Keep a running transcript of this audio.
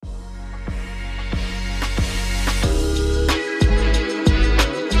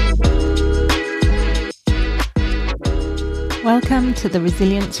Welcome to the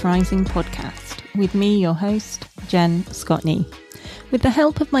Resilience Rising podcast with me, your host, Jen Scotney. With the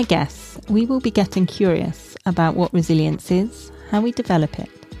help of my guests, we will be getting curious about what resilience is, how we develop it,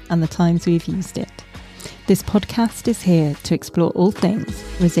 and the times we've used it. This podcast is here to explore all things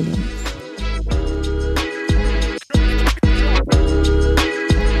resilience.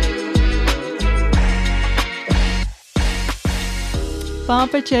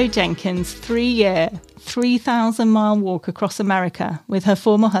 Barbara Jo Jenkins' 3-year, 3,000-mile walk across America with her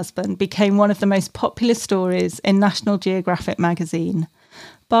former husband became one of the most popular stories in National Geographic magazine.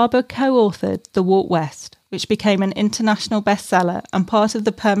 Barbara co-authored The Walk West, which became an international bestseller and part of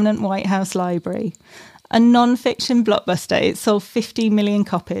the permanent White House Library. A non-fiction blockbuster, it sold 50 million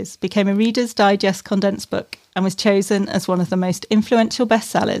copies, became a Reader's Digest condensed book, and was chosen as one of the most influential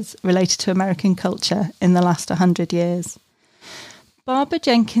bestsellers related to American culture in the last 100 years. Barbara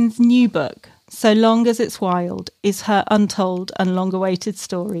Jenkins' new book, So Long as It's Wild, is her untold and long-awaited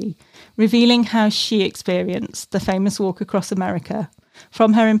story, revealing how she experienced the famous walk across America,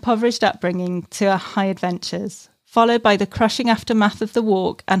 from her impoverished upbringing to her high adventures, followed by the crushing aftermath of the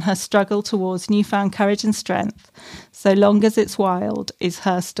walk and her struggle towards newfound courage and strength. So Long as It's Wild is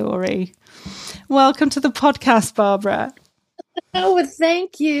her story. Welcome to the podcast, Barbara. Oh, well,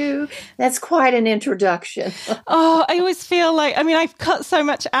 thank you. That's quite an introduction. Oh, I always feel like, I've cut so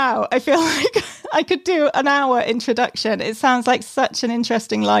much out. I feel like I could do an hour introduction. It sounds like such an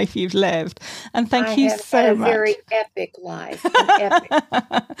interesting life you've lived. And thank you so much. A very epic life.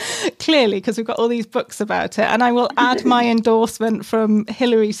 Epic. Clearly, because we've got all these books about it. And I will add my endorsement from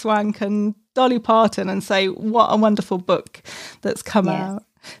Hilary Swank and Dolly Parton and say, what a wonderful book that's come out.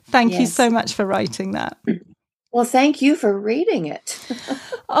 Thank you so much for writing that. Well, thank you for reading it.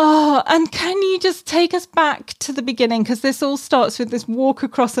 Oh, and can you just take us back to the beginning? Because this all starts with this walk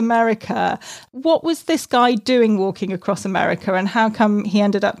across America. What was this guy doing walking across America, and how come he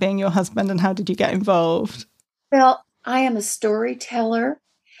ended up being your husband, and how did you get involved? Well, I am a storyteller,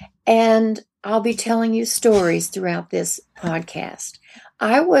 and I'll be telling you stories throughout this podcast.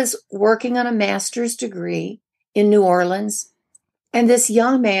 I was working on a master's degree in New Orleans, and this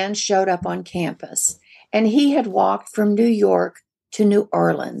young man showed up on campus. And he had walked from New York to New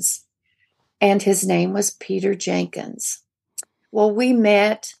Orleans, and his name was Peter Jenkins. Well, we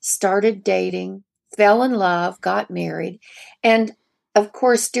met, started dating, fell in love, got married. And of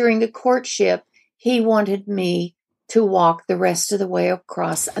course, during the courtship, he wanted me to walk the rest of the way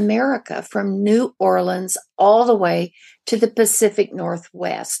across America from New Orleans all the way to the Pacific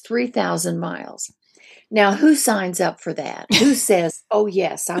Northwest, 3,000 miles. Now, who signs up for that? Who says, oh,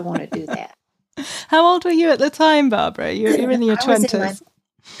 yes, I want to do that? How old were you at the time, Barbara? You're in your 20s.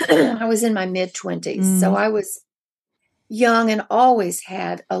 I was in my mid-20s. So I was young and always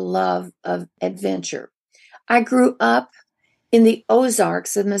had a love of adventure. I grew up in the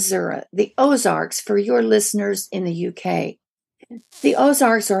Ozarks of Missouri. The Ozarks, for your listeners in the UK, the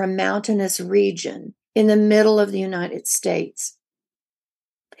Ozarks are a mountainous region in the middle of the United States.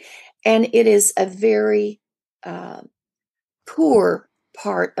 And it is a very poor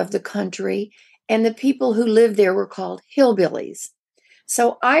part of the country, and the people who lived there were called hillbillies.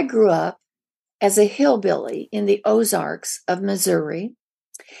 So I grew up as a hillbilly in the Ozarks of Missouri,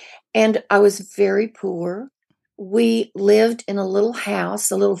 and I was very poor. We lived in a little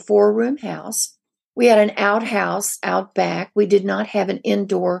house, a little 4-room house. We had an outhouse out back. We did not have an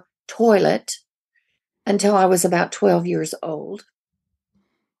indoor toilet until I was about 12 years old.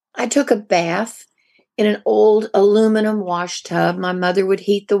 I took a bath in an old aluminum wash tub. My mother would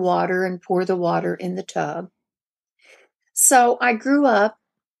heat the water and pour the water in the tub. So I grew up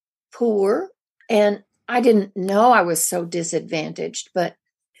poor, and I didn't know I was so disadvantaged, but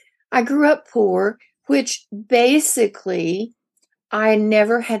I grew up poor, which basically I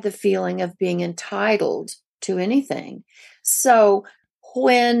never had the feeling of being entitled to anything. So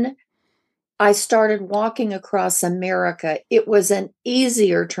when I started walking across America, it was an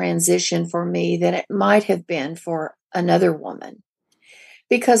easier transition for me than it might have been for another woman,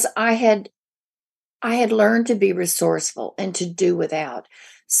 because I had learned to be resourceful and to do without.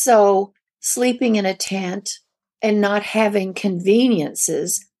 So sleeping in a tent and not having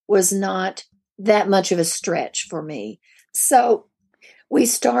conveniences was not that much of a stretch for me. So we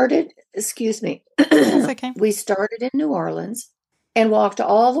started, That's okay. We started in New Orleans and walked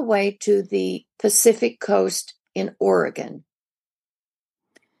all the way to the Pacific coast in Oregon.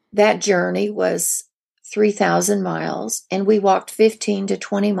 That journey was 3,000 miles, and we walked 15 to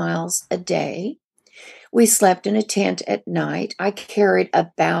 20 miles a day. We slept in a tent at night. I carried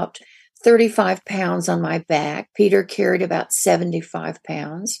about 35 pounds on my back. Peter carried about 75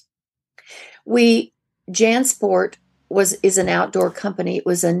 pounds. Jansport is an outdoor company. It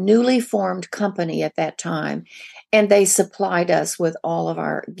was a newly formed company at that time, and they supplied us with all of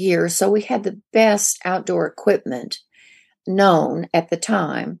our gear. So we had the best outdoor equipment known at the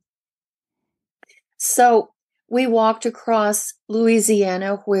time. So we walked across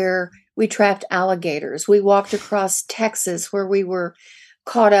Louisiana where we trapped alligators. We walked across Texas where we were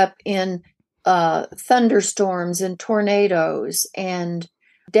caught up in thunderstorms and tornadoes and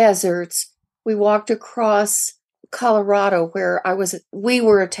deserts. We walked across Colorado where we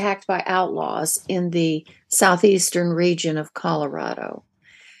were attacked by outlaws in the southeastern region of Colorado.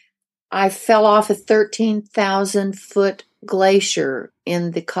 I fell off a 13,000-foot glacier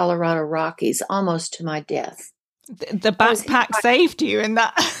in the Colorado Rockies, almost to my death. The backpack saved you in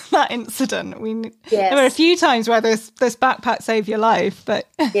that incident. Yes. There were a few times where this backpack saved your life, but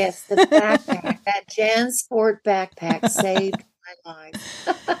yes, the backpack, that JanSport backpack saved my life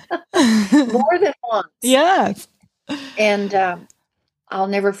more than once. Yes, and I'll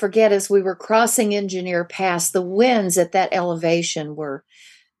never forget as we were crossing Engineer Pass, the winds at that elevation were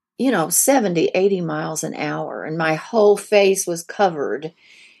 70, 80 miles an hour. And my whole face was covered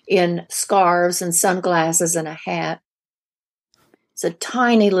in scarves and sunglasses and a hat. It's a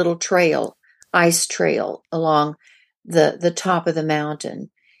tiny little trail, ice trail along the top of the mountain.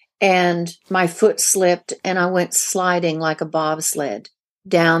 And my foot slipped and I went sliding like a bobsled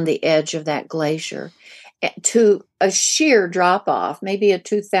down the edge of that glacier to a sheer drop off, maybe a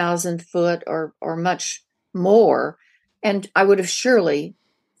 2,000 foot or much more. And I would have surely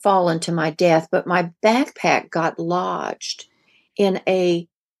fallen to my death, but my backpack got lodged in a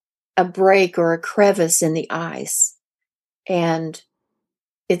break or a crevice in the ice, and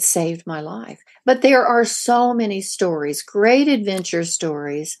it saved my life. But there are so many stories, great adventure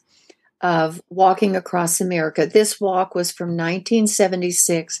stories of walking across America. This walk was from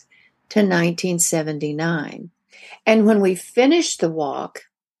 1976 to 1979. And when we finished the walk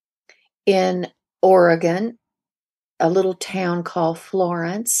in Oregon, a little town called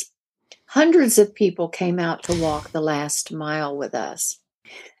Florence, hundreds of people came out to walk the last mile with us.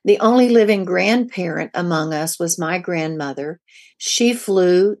 The only living grandparent among us was my grandmother. She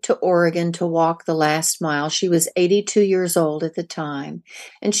flew to Oregon to walk the last mile. She was 82 years old at the time,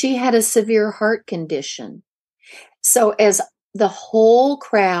 and she had a severe heart condition. So as the whole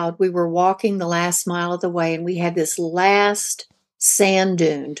crowd, we were walking the last mile of the way, and we had this last sand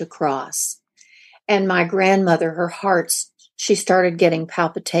dune to cross. And my grandmother, her heart, she started getting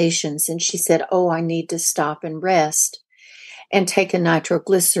palpitations, and she said, "Oh, I need to stop and rest and take a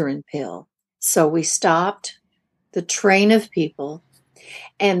nitroglycerin pill." So we stopped the train of people.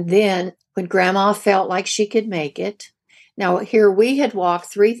 And then when Grandma felt like she could make it, now here we had walked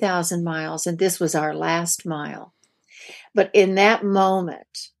 3,000 miles and this was our last mile. But in that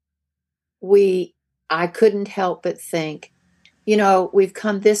moment, I couldn't help but think, we've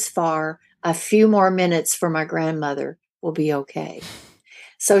come this far. A few more minutes for my grandmother will be okay.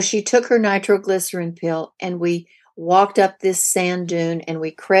 So she took her nitroglycerin pill and we walked up this sand dune and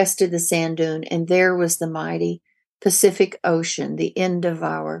we crested the sand dune, and there was the mighty Pacific Ocean, the end of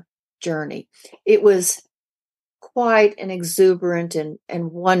our journey. It was quite an exuberant and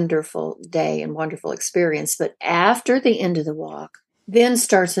wonderful day and wonderful experience. But after the end of the walk, then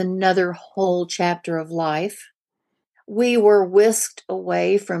starts another whole chapter of life. We were whisked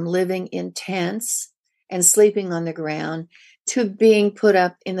away from living in tents and sleeping on the ground to being put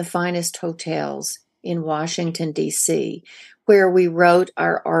up in the finest hotels in Washington, D.C., where we wrote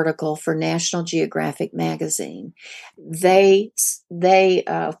our article for National Geographic magazine. They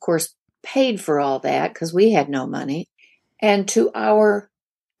of course, paid for all that because we had no money. And to our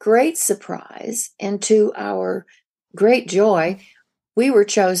great surprise and to our great joy, we were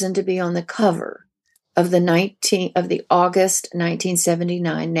chosen to be on the cover of the August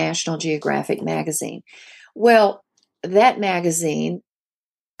 1979 National Geographic magazine. Well, that magazine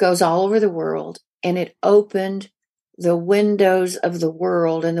goes all over the world, and it opened the windows of the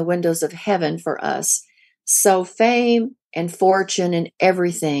world and the windows of heaven for us. So fame and fortune and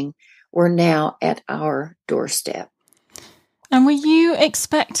everything were now at our doorstep. And were you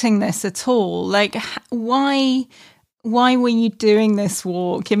expecting this at all? Like, why were you doing this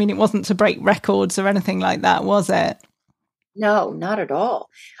walk? I mean, it wasn't to break records or anything like that, was it? No, not at all.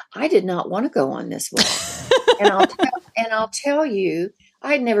 I did not want to go on this walk. and I'll tell you,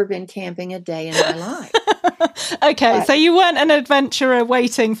 I'd never been camping a day in my life. Okay, so you weren't an adventurer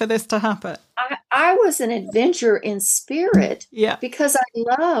waiting for this to happen. I was an adventurer in spirit, because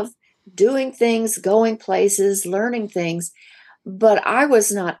I love doing things, going places, learning things, but I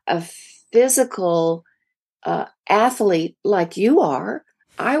was not a physical athlete like you are.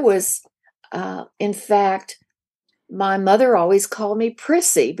 I was, in fact, my mother always called me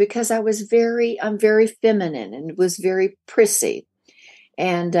prissy because I'm very feminine and was very prissy.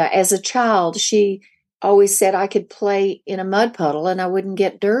 And as a child, she always said I could play in a mud puddle and I wouldn't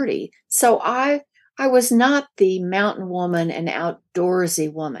get dirty. So I was not the mountain woman and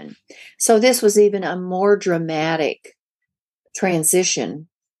outdoorsy woman. So this was even a more dramatic transition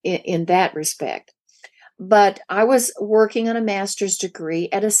in that respect. But I was working on a master's degree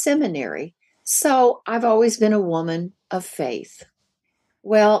at a seminary. So I've always been a woman of faith.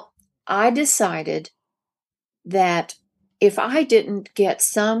 Well, I decided that if I didn't get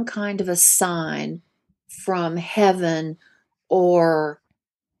some kind of a sign from heaven or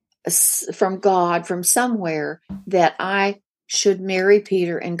from God, from somewhere, that I should marry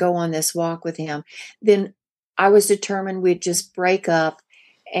Peter and go on this walk with him, then I was determined we'd just break up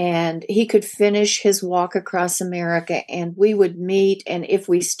and he could finish his walk across America and we would meet. And if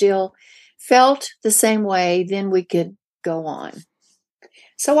we still felt the same way, then we could go on.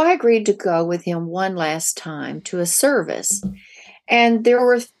 So I agreed to go with him one last time to a service. And there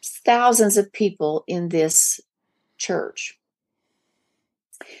were thousands of people in this church.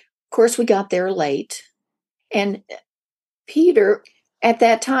 Of course, we got there late. And Peter, at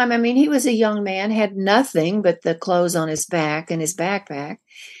that time, I mean, he was a young man, had nothing but the clothes on his back and his backpack.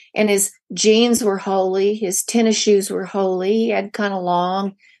 And his jeans were holey. His tennis shoes were holey. He had kind of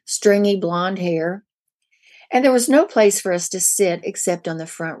long, stringy blonde hair. And there was no place for us to sit except on the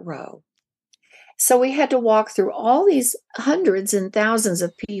front row. So we had to walk through all these hundreds and thousands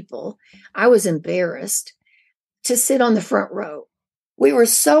of people. I was embarrassed to sit on the front row. We were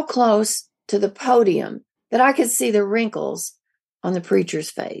so close to the podium that I could see the wrinkles on the preacher's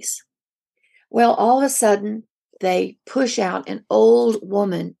face. Well, all of a sudden, they push out an old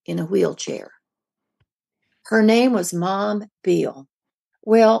woman in a wheelchair. Her name was Mom Beale.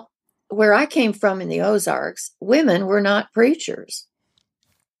 Well, where I came from in the Ozarks, women were not preachers.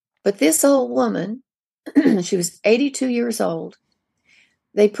 But this old woman, she was 82 years old.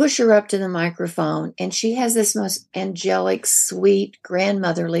 They push her up to the microphone, and she has this most angelic, sweet,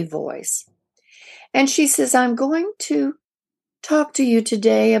 grandmotherly voice. And she says, I'm going to talk to you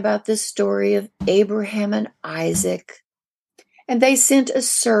today about the story of Abraham and Isaac. And they sent a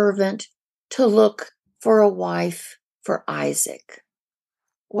servant to look for a wife for Isaac.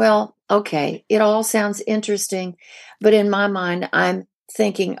 Well, okay, it all sounds interesting, but in my mind, I'm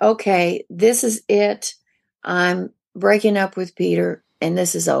thinking, okay, this is it. I'm breaking up with Peter, and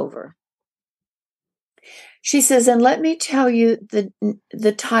this is over. She says, and let me tell you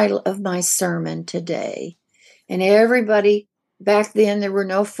the title of my sermon today. And everybody, back then there were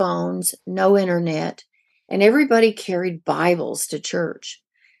no phones, no internet, and everybody carried Bibles to church.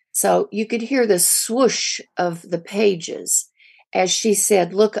 So you could hear the swoosh of the pages as she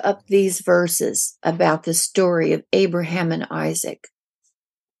said, look up these verses about the story of Abraham and Isaac.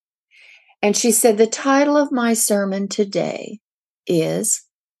 And she said, the title of my sermon today is,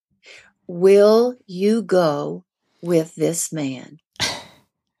 Will You Go with This Man?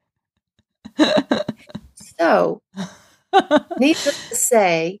 So, needless to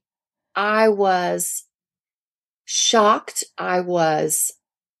say, I was shocked. I was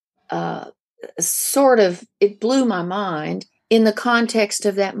it blew my mind in the context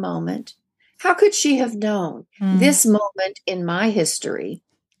of that moment. How could she have known this moment in my history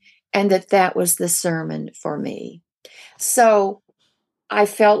and that was the sermon for me? So I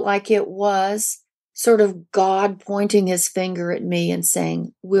felt like it was sort of God pointing his finger at me and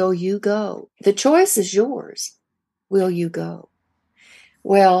saying, will you go? The choice is yours. Will you go?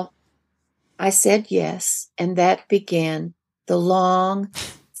 Well, I said yes, and that began the long,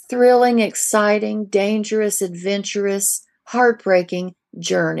 thrilling, exciting, dangerous, adventurous, heartbreaking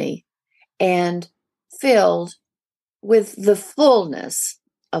journey, and filled with the fullness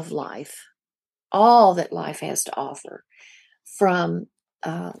of life, all that life has to offer, from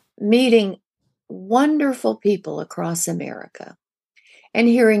meeting wonderful people across America and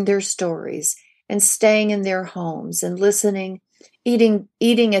hearing their stories and staying in their homes and listening,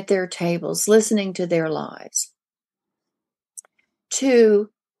 eating at their tables, listening to their lives, to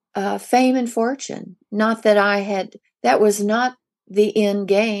fame and fortune. Not that that was not the end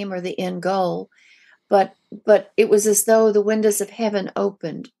game or the end goal, but it was as though the windows of heaven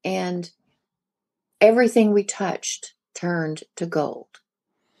opened and everything we touched turned to gold.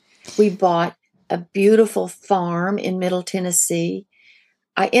 We bought a beautiful farm in Middle Tennessee.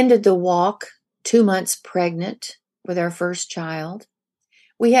 I ended the walk 2 months pregnant with our first child.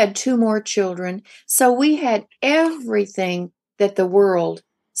 We had 2 more children. So we had everything that the world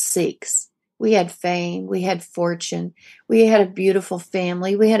seeks. We had fame. We had fortune. We had a beautiful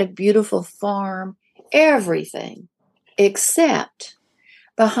family. We had a beautiful farm. Everything. except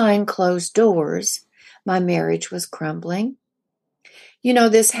behind closed doors, my marriage was crumbling. You know,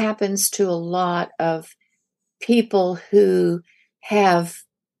 this happens to a lot of people who have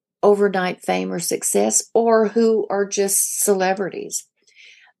overnight fame or success or who are just celebrities.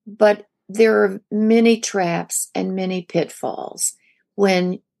 But there are many traps and many pitfalls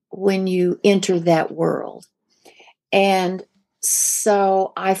when you enter that world. And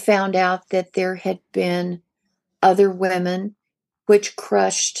so I found out that there had been other women which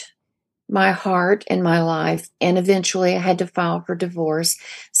crushed my heart and my life. And eventually I had to file for divorce.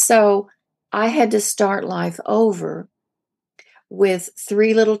 So I had to start life over with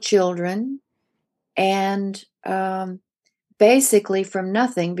 3 little children and basically from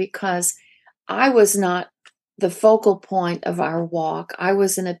nothing, because I was not the focal point of our walk. I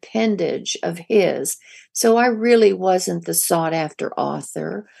was an appendage of his. So I really wasn't the sought after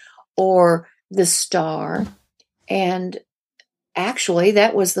author or the star. And actually,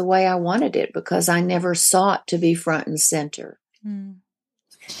 that was the way I wanted it, because I never sought to be front and center. Mm.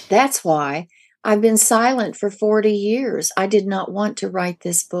 That's why I've been silent for 40 years. I did not want to write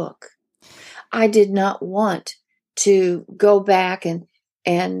this book. I did not want to go back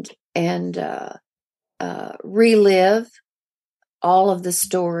and relive all of the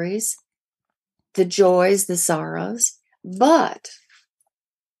stories, the joys, the sorrows. But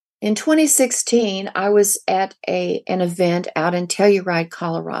in 2016, I was at an event out in Telluride,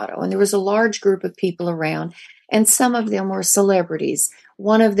 Colorado, and there was a large group of people around, and some of them were celebrities.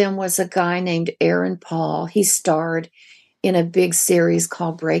 One of them was a guy named Aaron Paul. He starred in a big series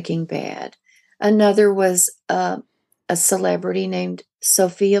called Breaking Bad. Another was a celebrity named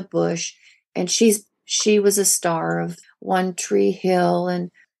Sophia Bush, and she was a star of One Tree Hill and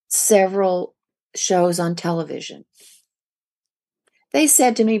several shows on television. They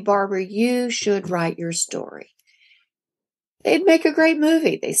said to me, "Barbara, you should write your story. It'd make a great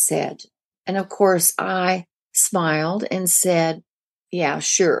movie," they said. And of course, I smiled and said, "Yeah,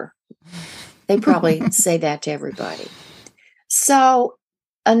 sure." They probably say that to everybody. So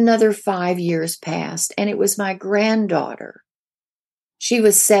another 5 years passed, and it was my granddaughter. She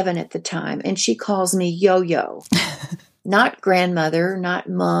was 7 at the time, and she calls me Yo-Yo. Not grandmother, not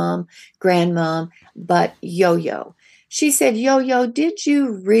mom, grandmom, but Yo-Yo. She said, "Yo-Yo, did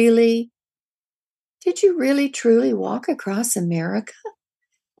you really truly walk across America?"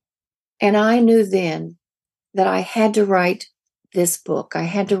 And I knew then that I had to write this book. I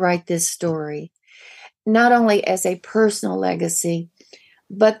had to write this story, not only as a personal legacy,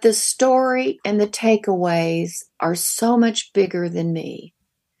 but the story and the takeaways are so much bigger than me.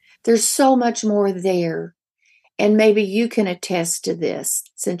 There's so much more there. And maybe you can attest to this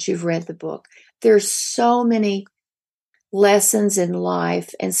since you've read the book. There's so many lessons in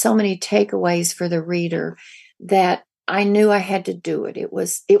life and so many takeaways for the reader that I knew I had to do it. It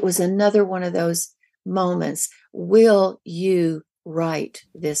was another one of those moments. Will you write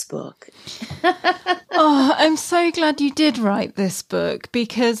this book? Oh, I'm so glad you did write this book,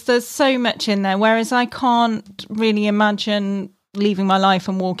 because there's so much in there, whereas I can't really imagine leaving my life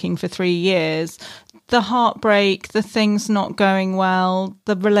and walking for 3 years. The heartbreak, the things not going well,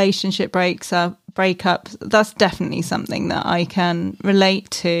 the relationship breakups, that's definitely something that I can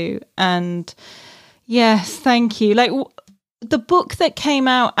relate to. And yes, thank you. Like the book that came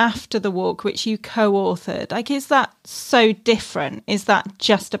out after the walk, which you co-authored, like, is that so different? Is that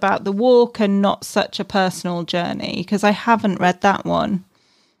just about the walk and not such a personal journey? Because I haven't read that one.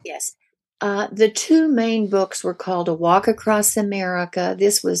 Yes. The 2 main books were called A Walk Across America.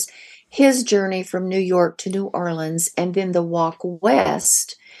 This was his journey from New York to New Orleans, and then The Walk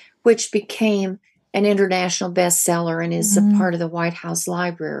West, which became an international bestseller and is a part of the White House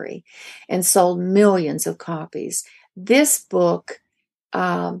Library and sold millions of copies. This book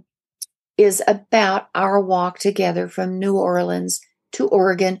is about our walk together from New Orleans to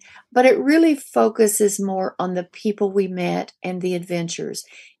Oregon, but it really focuses more on the people we met and the adventures.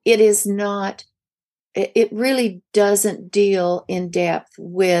 It really doesn't deal in depth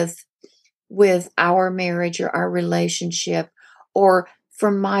with our marriage or our relationship or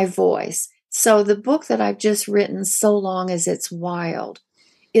from my voice. So the book that I've just written, So Long as It's Wild,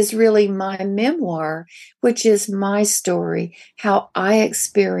 is really my memoir, which is my story, how I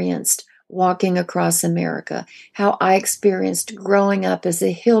experienced walking across America, how I experienced growing up as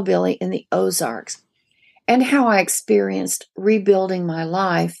a hillbilly in the Ozarks, and how I experienced rebuilding my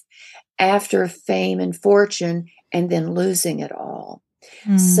life after fame and fortune and then losing it all.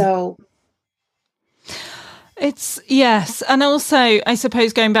 So it's, yes. And also, I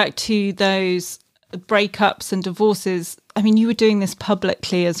suppose, going back to those breakups and divorces, I mean, you were doing this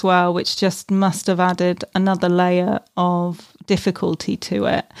publicly as well, which just must have added another layer of difficulty to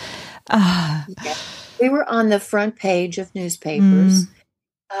it. Yeah. We were on the front page of newspapers.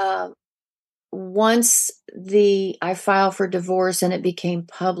 Once I filed for divorce and it became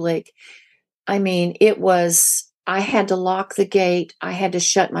public, I mean, I had to lock the gate. I had to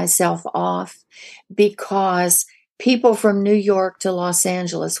shut myself off because people from New York to Los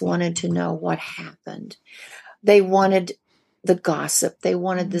Angeles wanted to know what happened. They wanted the gossip. They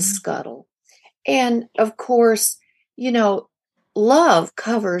wanted the scuttle. And of course, love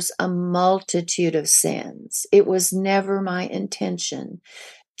covers a multitude of sins. It was never my intention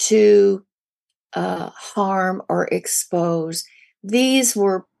to harm or expose. These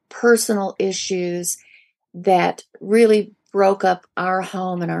were personal issues that really broke up our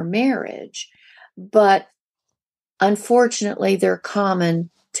home and our marriage. But unfortunately, they're common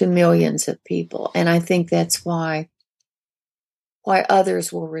to millions of people. And I think that's why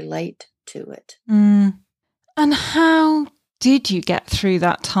others will relate to it. And how did you get through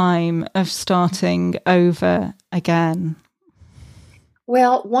that time of starting over again?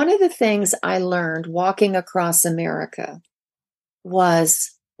 Well, one of the things I learned walking across America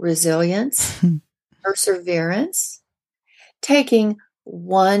was resilience, perseverance, taking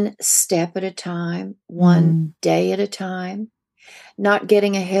one step at a time, one day at a time, not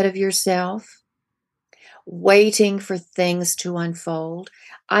getting ahead of yourself, waiting for things to unfold.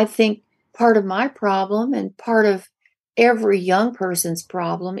 I think part of my problem and part of every young person's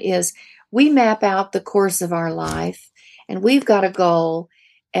problem is we map out the course of our life and we've got a goal,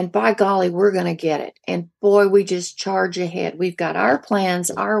 and by golly, we're going to get it. And boy, we just charge ahead. We've got our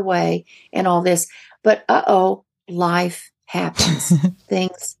plans, our way, and all this. But life happens.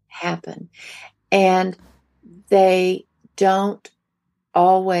 Things happen. And they don't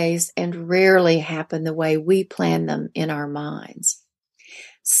always and rarely happen the way we plan them in our minds.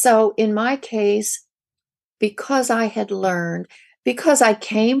 So in my case, because I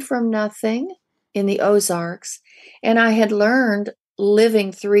came from nothing in the Ozarks, and I had learned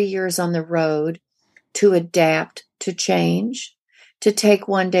living 3 years on the road to adapt, to change, to take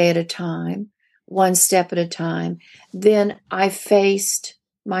one day at a time, one step at a time, then I faced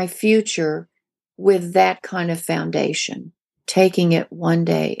my future with that kind of foundation, taking it one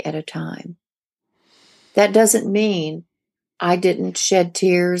day at a time. That doesn't mean I didn't shed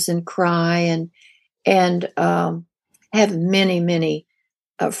tears and cry and have many, many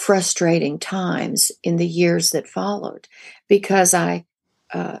frustrating times in the years that followed, because I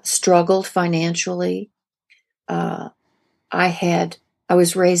struggled financially. I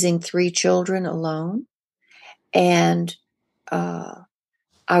was raising 3 children alone, and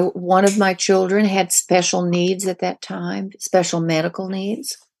one of my children had special needs at that time, special medical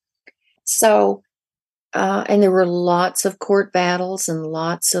needs. So, and there were lots of court battles and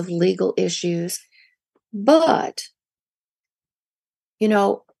lots of legal issues. But,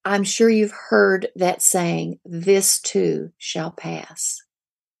 I'm sure you've heard that saying, this too shall pass.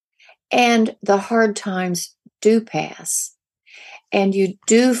 And the hard times do pass. And you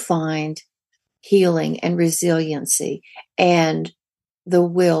do find healing and resiliency and the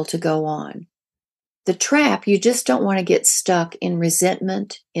will to go on. The trap, you just don't want to get stuck in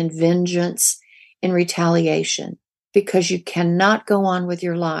resentment, in vengeance, in retaliation, because you cannot go on with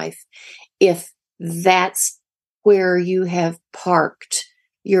your life if that's where you have parked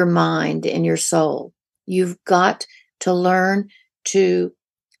your mind and your soul. You've got to learn to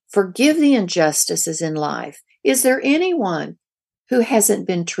forgive the injustices in life. Is there anyone who hasn't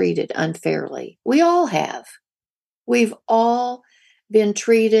been treated unfairly? We all have. We've all been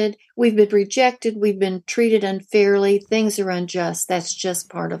treated, we've been rejected, we've been treated unfairly. Things are unjust. That's just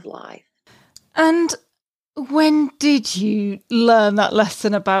part of life. And when did you learn that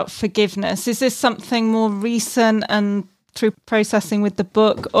lesson about forgiveness? Is this something more recent and through processing with the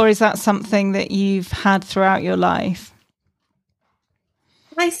book, or is that something that you've had throughout your life?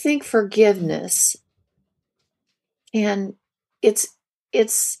 I think forgiveness, and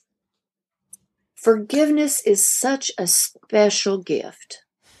forgiveness is such a special gift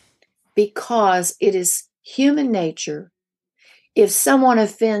because it is human nature. If someone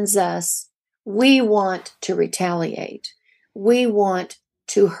offends us, we want to retaliate. We want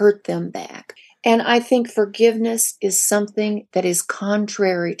to hurt them back. And I think forgiveness is something that is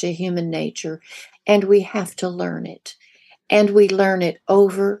contrary to human nature, and we have to learn it. And we learn it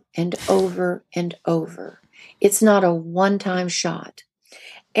over and over and over. It's not a one-time shot.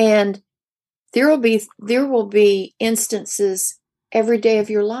 And there will be instances every day of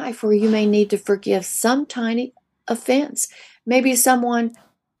your life where you may need to forgive some tiny offense. Maybe someone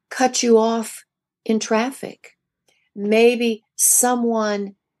cut you off in traffic. Maybe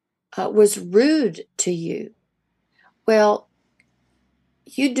someone was rude to you. Well,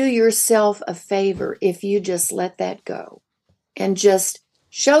 you do yourself a favor if you just let that go and just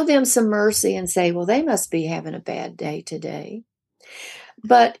show them some mercy and say, well, they must be having a bad day today.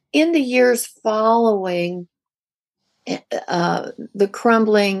 But in the years following the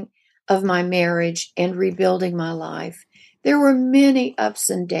crumbling of my marriage and rebuilding my life, there were many ups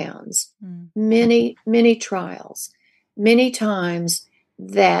and downs, many, many trials, many times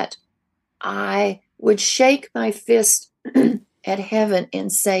that I would shake my fist at heaven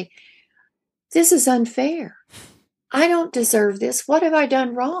and say, this is unfair. I don't deserve this. What have I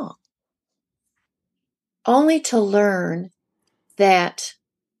done wrong? Only to learn that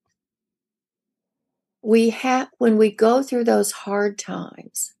when we go through those hard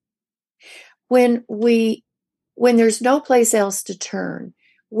times, when there's no place else to turn,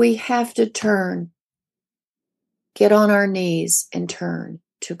 we have to get on our knees and turn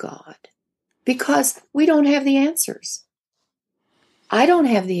to God, because we don't have the answers. I don't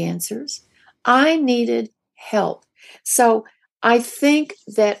have the answers. I needed help. So I think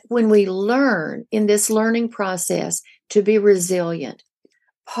that when we learn in this learning process to be resilient,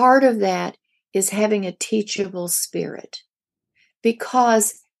 part of that is having a teachable spirit,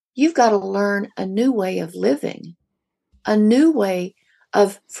 because you've got to learn a new way of living, a new way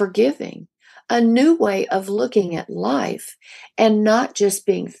of forgiving, a new way of looking at life, and not just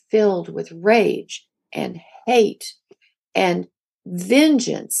being filled with rage and hate and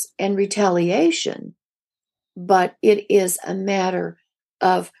vengeance and retaliation, but it is a matter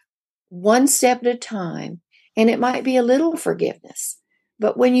of one step at a time. And it might be a little forgiveness.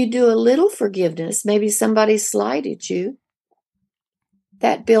 But when you do a little forgiveness, maybe somebody slighted you,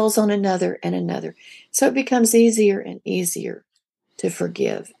 that builds on another and another. So it becomes easier and easier to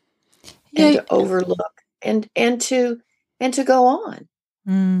forgive and to overlook and to go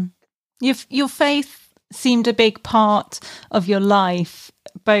on. Your faith seemed a big part of your life,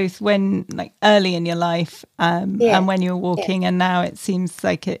 both when early in your life and when you were walking, and now it seems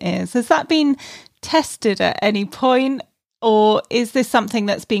like it is. Has that been tested at any point, or is this something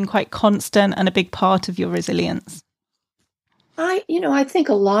that's been quite constant and a big part of your resilience? I think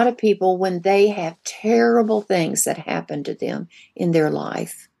a lot of people, when they have terrible things that happen to them in their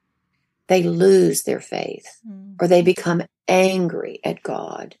life, they lose their faith or they become angry at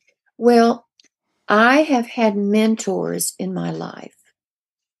God. Well, I have had mentors in my life,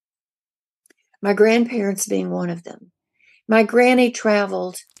 my grandparents being one of them. My granny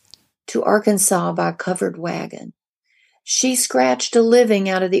traveled to Arkansas by a covered wagon. She scratched a living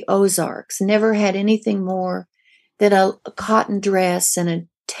out of the Ozarks, never had anything more than a cotton dress and a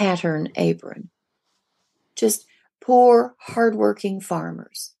tattern apron. Just poor, hardworking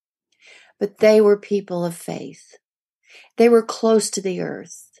farmers. But they were people of faith. They were close to the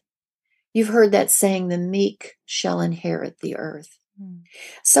earth. You've heard that saying, the meek shall inherit the earth.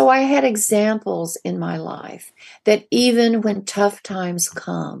 So I had examples in my life that even when tough times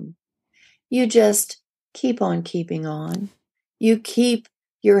come, you just keep on keeping on. You keep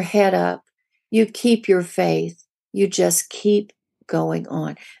your head up. You keep your faith. You just keep going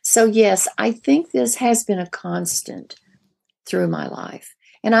on. So yes, I think this has been a constant through my life.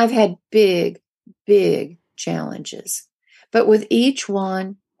 And I've had big, big challenges. But with each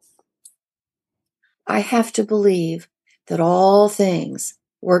one, I have to believe that all things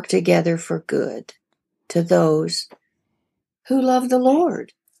work together for good to those who love the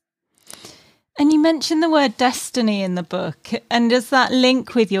Lord. And you mentioned the word destiny in the book. And does that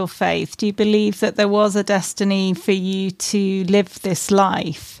link with your faith? Do you believe that there was a destiny for you to live this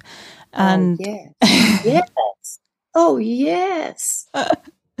life? And yes. Oh, yes.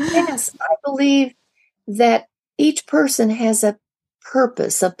 Yes, I believe that each person has a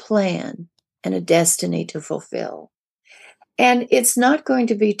purpose, a plan, and a destiny to fulfill. And it's not going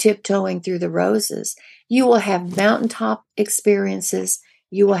to be tiptoeing through the roses. You will have mountaintop experiences.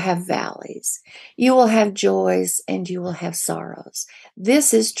 You will have valleys. You will have joys and you will have sorrows.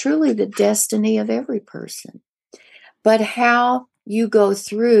 This is truly the destiny of every person. But how you go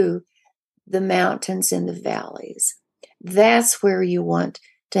through the mountains and the valleys, that's where you want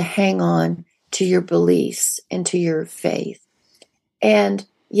to hang on to your beliefs and to your faith. And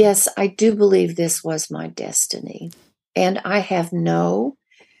yes, I do believe this was my destiny. And I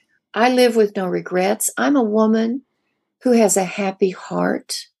live with no regrets. I'm a woman who has a happy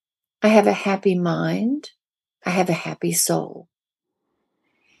heart. I have a happy mind. I have a happy soul.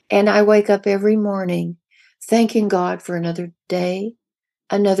 And I wake up every morning thanking God for another day,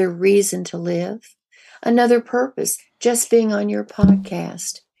 another reason to live, another purpose. Just being on your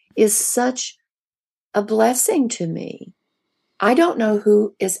podcast is such a blessing to me. I don't know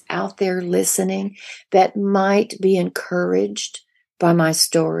who is out there listening that might be encouraged by my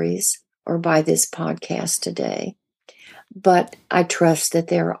stories or by this podcast today, but I trust that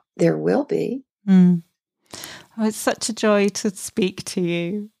there will be. Mm. Oh, it's such a joy to speak to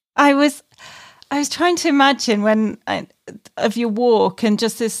you. I was trying to imagine of your walk and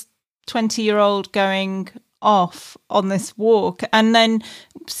just this 20-year-old going off on this walk and then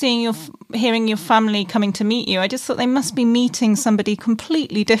hearing your family coming to meet you. I just thought they must be meeting somebody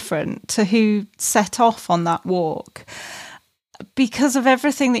completely different to who set off on that walk because of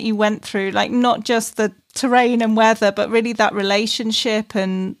everything that you went through, like not just the terrain and weather, but really that relationship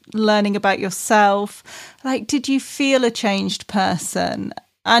and learning about yourself. Like, did you feel a changed person?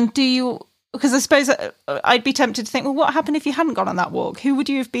 And because I suppose I'd be tempted to think, well, what happened if you hadn't gone on that walk? Who would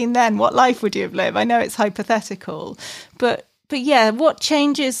you have been then? What life would you have lived? I know it's hypothetical, but yeah, what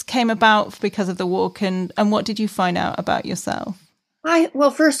changes came about because of the walk, and what did you find out about yourself?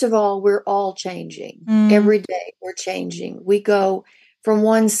 Well, first of all, we're all changing. Every day we're changing. We go from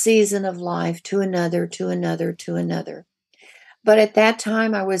one season of life to another, to another, to another. But at that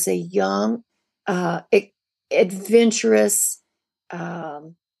time, I was a young, adventurous,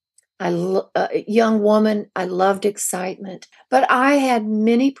 young woman. I loved excitement, but I had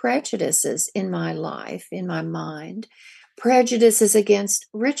many prejudices in my life, in my mind, prejudices against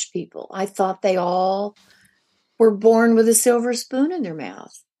rich people. I thought they all were born with a silver spoon in their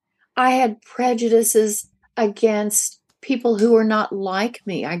mouth. I had prejudices against people who were not like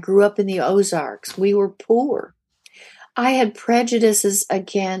me. I grew up in the Ozarks. We were poor. I had prejudices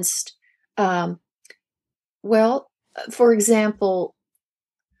against, for example,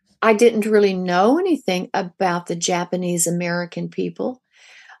 I didn't really know anything about the Japanese American people,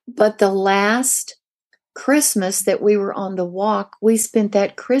 but the last Christmas that we were on the walk, we spent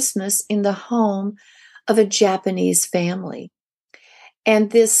that Christmas in the home of a Japanese family. And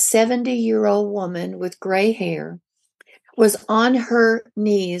this 70-year-old woman with gray hair was on her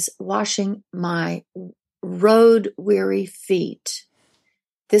knees washing my road-weary feet.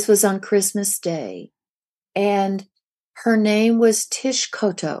 This was on Christmas Day. And her name was Tish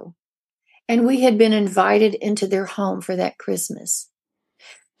Koto. And we had been invited into their home for that Christmas.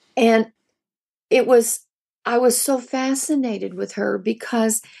 And I was so fascinated with her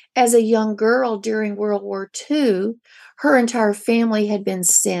because as a young girl during World War II, her entire family had been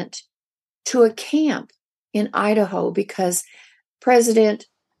sent to a camp in Idaho because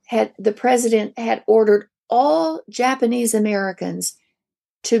the president had ordered all Japanese Americans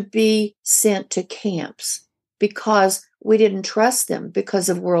to be sent to camps because we didn't trust them because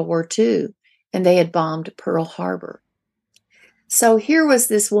of World War II and they had bombed Pearl Harbor. So here was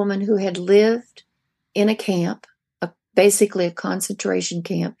this woman who had lived in a camp, basically a concentration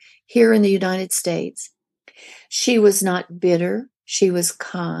camp here in the United States. She was not bitter. She was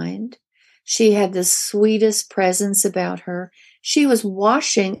kind. She had the sweetest presence about her. She was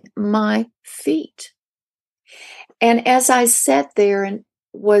washing my feet. And as I sat there and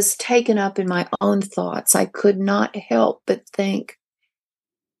was taken up in my own thoughts, I could not help but think,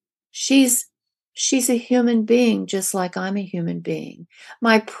 she's a human being just like I'm a human being.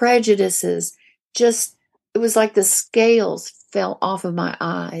 My prejudices it was like the scales fell off of my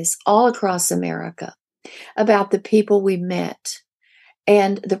eyes all across America about the people we met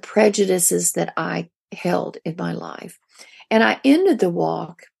and the prejudices that I held in my life. And I ended the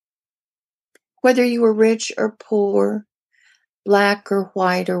walk, whether you were rich or poor, black or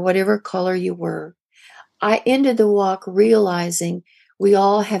white or whatever color you were, I ended the walk realizing we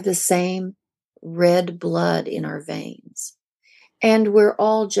all have the same red blood in our veins. And we're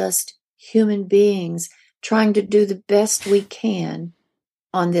all just human beings trying to do the best we can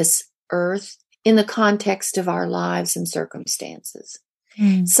on this earth in the context of our lives and circumstances.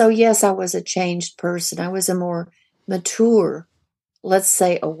 So yes, I was a changed person. I was a more mature, let's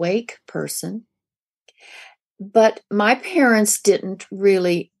say awake person. But my parents didn't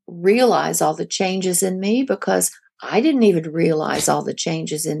really realize all the changes in me because I didn't even realize all the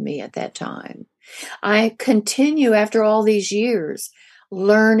changes in me at that time. I continue after all these years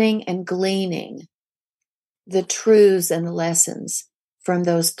learning and gleaning the truths and lessons from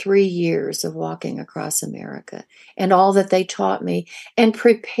those 3 years of walking across America and all that they taught me and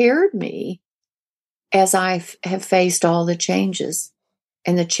prepared me as I have faced all the changes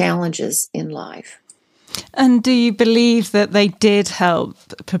and the challenges in life. And do you believe that they did help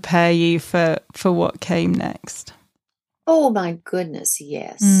prepare you for what came next? Oh my goodness,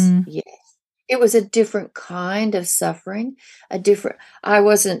 yes. Yes. It was a different kind of suffering,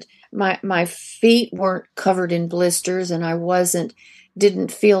 my feet weren't covered in blisters and I wasn't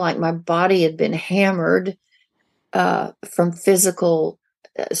didn't feel like my body had been hammered from physical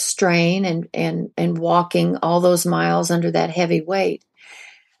strain and walking all those miles under that heavy weight.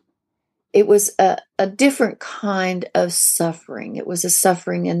 It was a different kind of suffering. It was a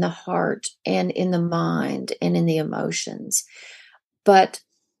suffering in the heart and in the mind and in the emotions. But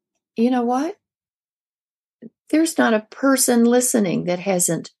you know what? There's not a person listening that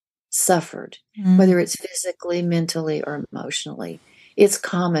hasn't suffered, whether it's physically, mentally, or emotionally. It's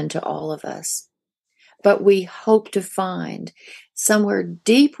common to all of us. But we hope to find somewhere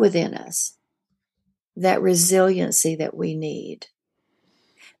deep within us that resiliency that we need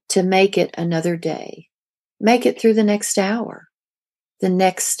to make it another day, make it through the next hour, the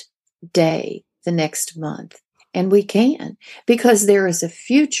next day, the next month. And we can, because there is a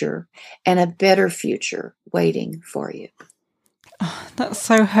future and a better future waiting for you. Oh, that's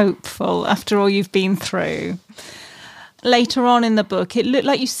so hopeful after all you've been through. Later on in the book, it looked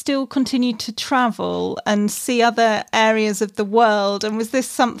like you still continued to travel and see other areas of the world. And was this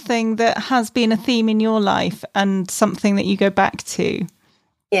something that has been a theme in your life and something that you go back to?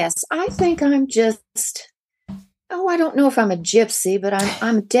 Yes, I think I'm just, I don't know if I'm a gypsy, but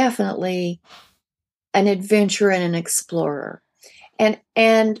I'm definitely an adventurer and an explorer.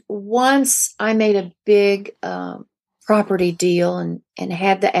 And once I made a big property deal and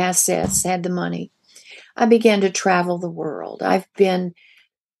had the assets, had the money, I began to travel the world. I've been,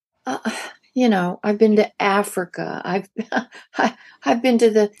 I've been to Africa. I've been to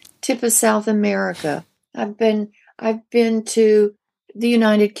the tip of South America. I've been to the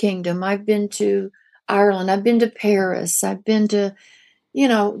United Kingdom. I've been to Ireland. I've been to Paris. I've been to,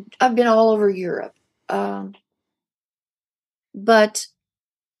 I've been all over Europe. But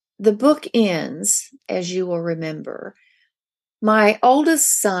the book ends, as you will remember. My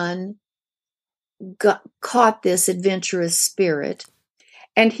oldest son caught this adventurous spirit,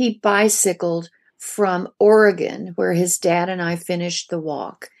 and he bicycled from Oregon, where his dad and I finished the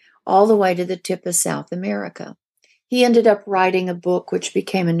walk, all the way to the tip of South America. He ended up writing a book which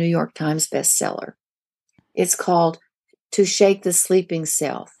became a New York Times bestseller. It's called To Shake the Sleeping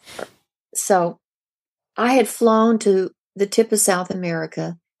Self. So I had flown to the tip of South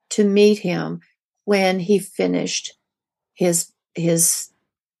America to meet him when he finished his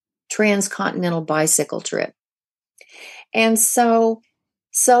transcontinental bicycle trip. And so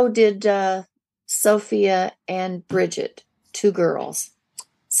did Sophia and Bridget, two girls.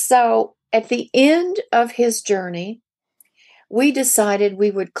 So at the end of his journey, we decided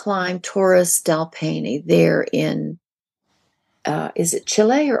we would climb Torres del Paine there in, is it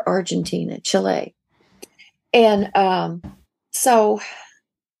Chile or Argentina? Chile. And so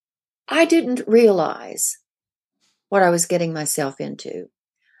I didn't realize what I was getting myself into.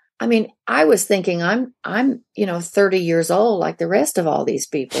 I mean, I was thinking I'm 30 years old like the rest of all these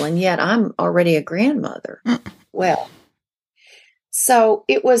people, and yet I'm already a grandmother. Well, so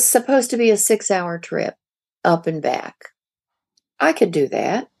it was supposed to be a 6-hour trip up and back. I could do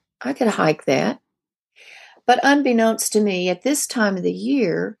that. I could hike that. But unbeknownst to me, at this time of the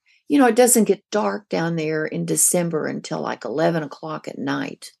year, it doesn't get dark down there in December until like 11 o'clock at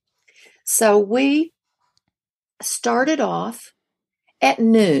night. So we started off at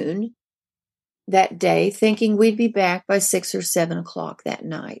noon that day, thinking we'd be back by 6 or 7 o'clock that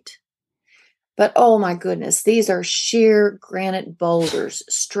night. But oh my goodness, these are sheer granite boulders,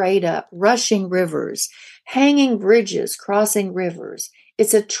 straight up, rushing rivers, hanging bridges, crossing rivers.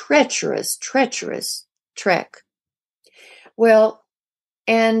 It's a treacherous trek. Well,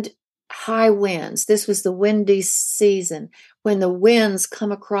 and high winds. This was the windy season when the winds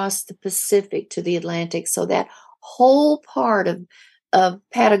come across the Pacific to the Atlantic. So that whole part of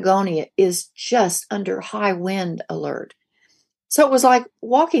Patagonia is just under high wind alert. So it was like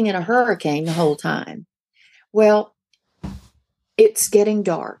walking in a hurricane the whole time. Well, it's getting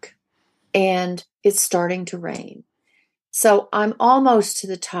dark and it's starting to rain. So I'm almost to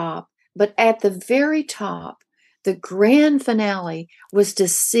the top, but at the very top, the grand finale was to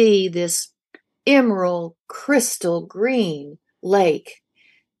see this emerald crystal green lake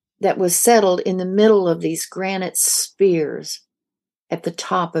that was settled in the middle of these granite spears at the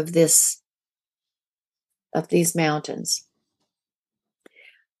top of these mountains.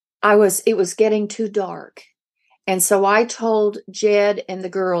 It was getting too dark. And so I told Jed and the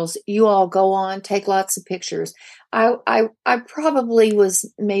girls, you all go on, take lots of pictures. I probably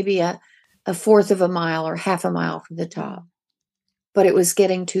was maybe a fourth of a mile or half a mile from the top, but it was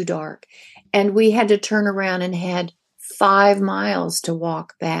getting too dark. And we had to turn around and had 5 miles to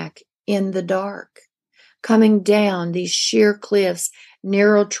walk back in the dark, coming down these sheer cliffs,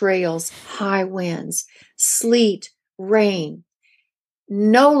 narrow trails, high winds, sleet, rain.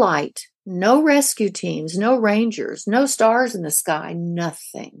 No light, no rescue teams, no rangers, no stars in the sky,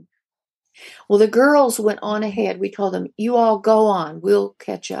 nothing. Well, the girls went on ahead. We told them, you all go on, we'll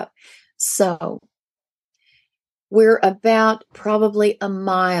catch up. So we're about probably a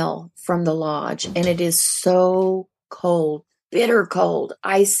mile from the lodge, and it is so cold, bitter cold,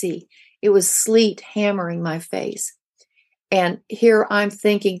 icy. It was sleet hammering my face. And here I'm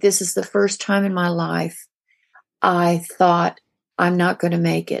thinking, this is the first time in my life I thought, I'm not going to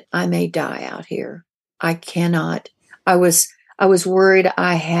make it. I may die out here. I cannot. I was worried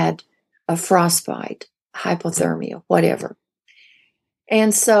I had a frostbite, hypothermia, whatever.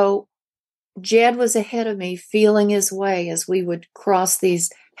 And so Jed was ahead of me, feeling his way as we would cross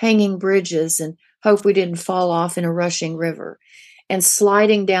these hanging bridges and hope we didn't fall off in a rushing river, and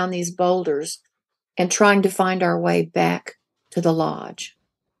sliding down these boulders and trying to find our way back to the lodge.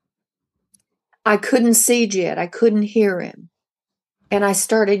 I couldn't see Jed. I couldn't hear him. And I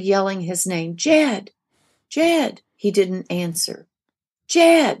started yelling his name, Jed, Jed. He didn't answer.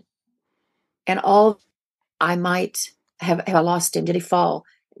 Jed. And I might have lost him. Did he fall?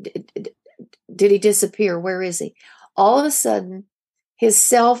 Did he disappear? Where is he? All of a sudden, his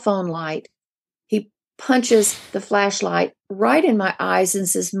cell phone light, he punches the flashlight right in my eyes and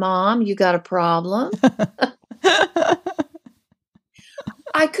says, Mom, you got a problem?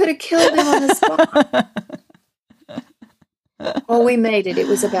 I could have killed him on the spot. Oh, we made it. It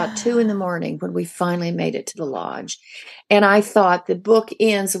was about 2 a.m. when we finally made it to the lodge. And I thought the book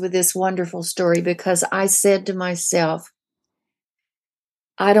ends with this wonderful story, because I said to myself,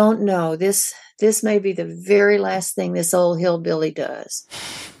 I don't know, this may be the very last thing this old hillbilly does.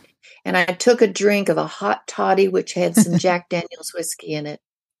 And I took a drink of a hot toddy, which had some Jack Daniels whiskey in it.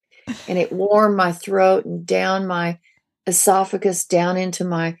 And it warmed my throat and down my esophagus, down into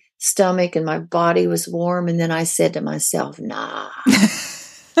my stomach, and my body was warm. And then I said to myself, nah,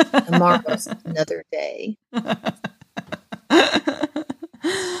 tomorrow's another day.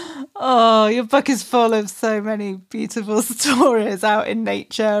 Oh, your book is full of so many beautiful stories out in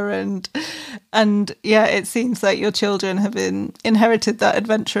nature, and yeah, it seems like your children have inherited that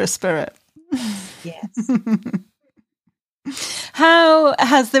adventurous spirit. Yes. How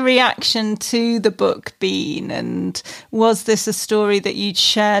has the reaction to the book been? And was this a story that you'd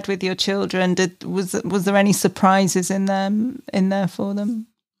shared with your children? Was there any surprises in there for them?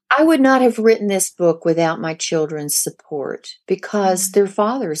 I would not have written this book without my children's support, because their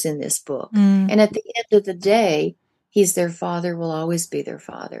father's in this book. And at the end of the day, he's their father, will always be their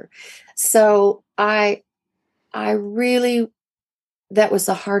father. So I really, that was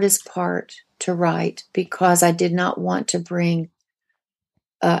the hardest part to write, because I did not want to bring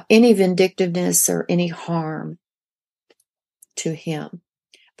any vindictiveness or any harm to him.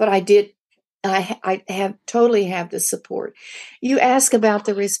 But I did. I totally have the support. You ask about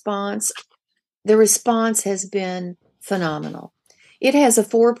the response. The response has been phenomenal. It has a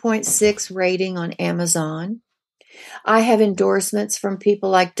 4.6 rating on Amazon. I have endorsements from people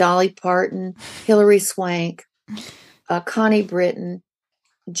like Dolly Parton, Hilary Swank, Connie Britton,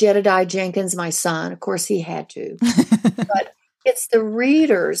 Jo Jenkins, my son. Of course, he had to. But it's the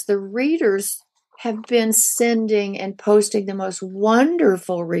readers. The readers have been sending and posting the most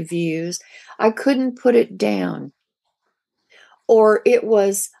wonderful reviews. I couldn't put it down. Or it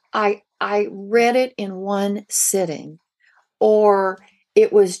was, I read it in one sitting. Or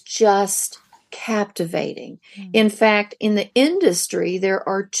it was just captivating. In fact, in the industry, there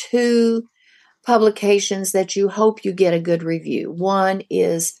are 2 publications that you hope you get a good review. One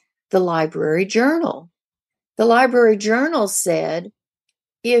is the Library Journal. The Library Journal said,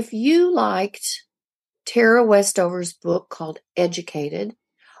 if you liked Tara Westover's book called Educated,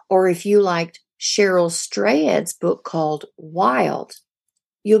 or if you liked Cheryl Strayed's book called Wild,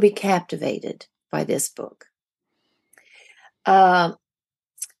 you'll be captivated by this book.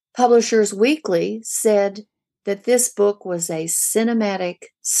 Publishers Weekly said that this book was a cinematic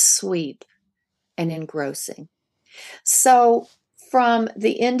sweep and engrossing. So from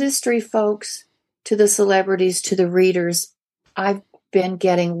the industry folks to the celebrities to the readers, I've been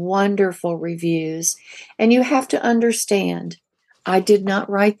getting wonderful reviews. And you have to understand, I did not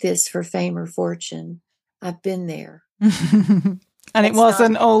write this for fame or fortune. I've been there. And it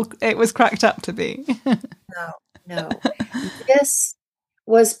was cracked up to be. No. This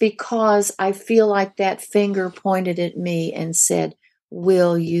was because I feel like that finger pointed at me and said,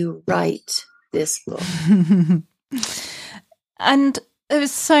 will you write this book? And there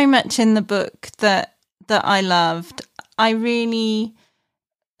was so much in the book that I loved. I really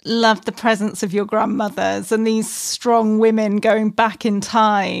loved the presence of your grandmothers and these strong women going back in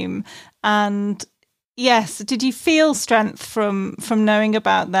time, and Yes. Did you feel strength from knowing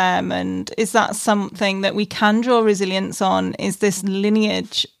about them? And is that something that we can draw resilience on? Is this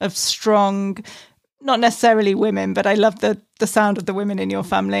lineage of strong, not necessarily women, but I love the sound of the women in your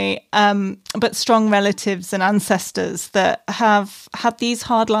family, but strong relatives and ancestors that have had these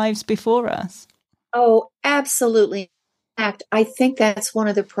hard lives before us? Oh, absolutely. In fact, I think that's one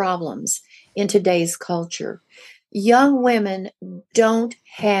of the problems in today's culture. Young women don't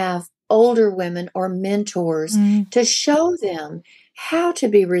have older women or mentors to show them how to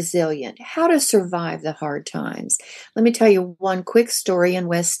be resilient, how to survive the hard times. Let me tell you one quick story in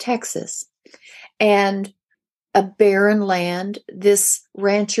West Texas. And a barren land, this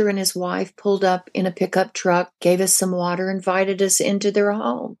rancher and his wife pulled up in a pickup truck, gave us some water, invited us into their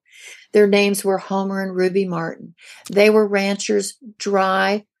home. Their names were Homer and Ruby Martin. They were ranchers,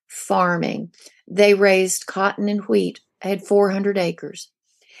 dry farming. They raised cotton and wheat, had 400 acres.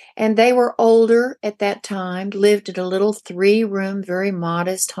 And they were older at that time, lived in a little 3-room, very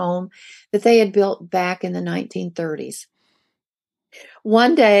modest home that they had built back in the 1930s.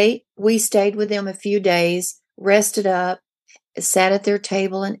 One day, we stayed with them a few days, rested up, sat at their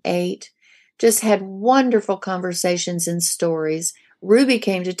table and ate, just had wonderful conversations and stories. Ruby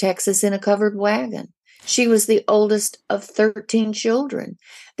came to Texas in a covered wagon. She was the oldest of 13 children.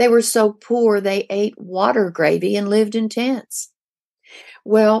 They were so poor they ate water gravy and lived in tents.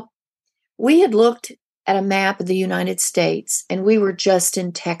 Well, we had looked at a map of the United States, and we were just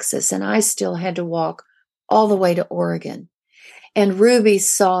in Texas, and I still had to walk all the way to Oregon. And Ruby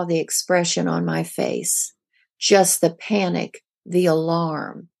saw the expression on my face, just the panic, the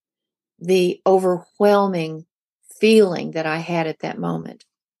alarm, the overwhelming feeling that I had at that moment.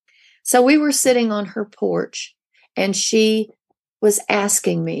 So we were sitting on her porch, and she was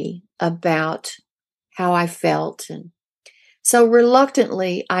asking me about how I felt. And so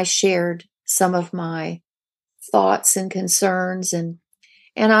reluctantly, I shared some of my thoughts and concerns, and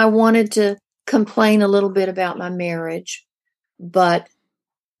I wanted to complain a little bit about my marriage, but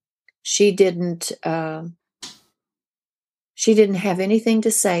she didn't have anything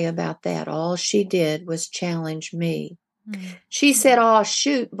to say about that. All she did was challenge me. She said, "Oh,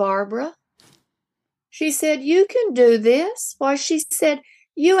 shoot, Barbara." She said, "You can do this." Why, she said,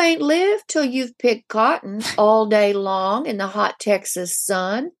 "You ain't lived till you've picked cotton all day long in the hot Texas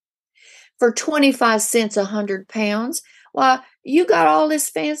sun for 25 cents 100 pounds. Why, you got all this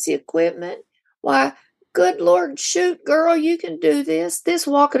fancy equipment. Why, good Lord, shoot, girl, you can do this. This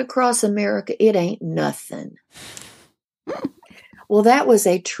walking across America, it ain't nothing." Well, that was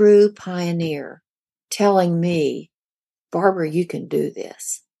a true pioneer telling me, "Barbara, you can do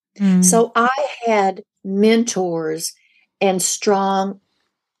this." So I had mentors and strong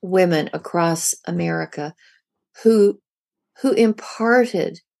women across America who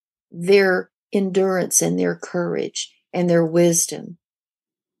imparted their endurance and their courage and their wisdom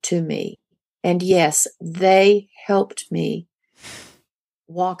to me. And yes, they helped me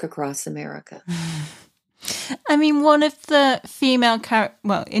walk across America. I mean, one of the female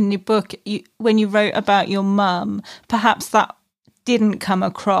in your book, when you wrote about your mum, perhaps that didn't come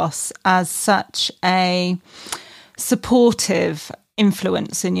across as such a supportive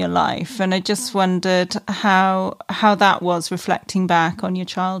influence in your life. And I just wondered how that was reflecting back on your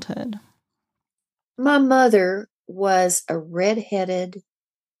childhood. My mother was a redheaded,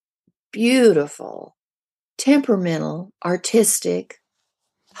 beautiful, temperamental, artistic,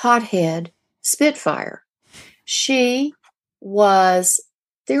 hothead spitfire.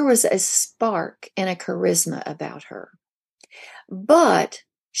 There was a spark and a charisma about her. But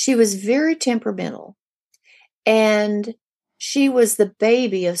she was very temperamental, and she was the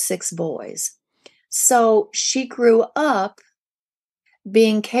baby of 6 boys. So she grew up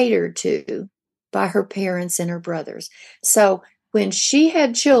being catered to by her parents and her brothers. So when she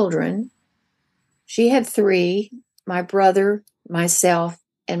had children, she had 3, my brother, myself,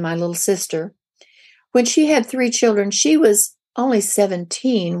 and my little sister. When she had 3 children, she was only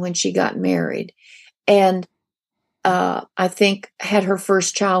 17 when she got married. And I think had her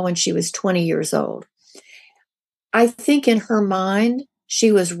first child when she was 20 years old. I think in her mind,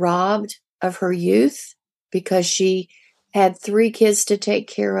 she was robbed of her youth because she had 3 kids to take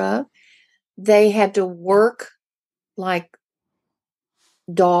care of. They had to work like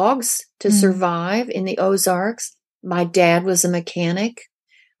dogs to survive in the Ozarks. My dad was a mechanic.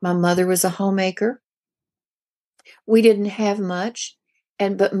 My mother was a homemaker. We didn't have much,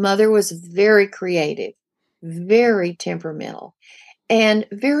 but mother was very creative, very temperamental, and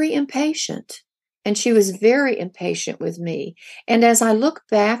very impatient. And she was very impatient with me. And as I look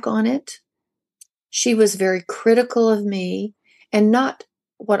back on it, she was very critical of me and not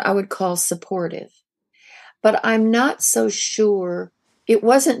what I would call supportive. but I'm not so sure it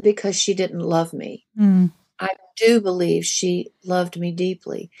wasn't because she didn't love me. Mm. I do believe she loved me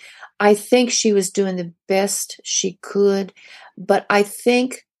deeply. I think she was doing the best she could, but I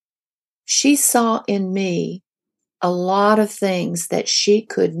think she saw in me a lot of things that she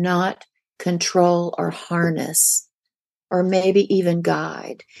could not control or harness or maybe even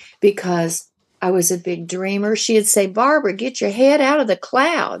guide because I was a big dreamer. She'd say, Barbara, get your head out of the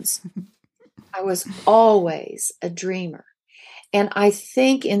clouds. I was always a dreamer. And I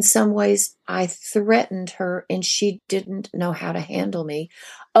think in some ways I threatened her and she didn't know how to handle me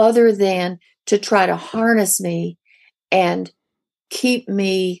other than to try to harness me and keep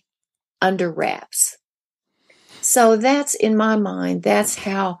me under wraps. So that's in my mind, that's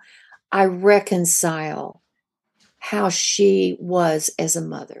how I reconcile how she was as a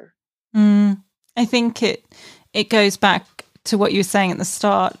mother. I think it goes back to what you were saying at the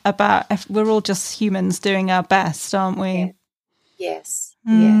start about if we're all just humans doing our best, aren't we? Yes,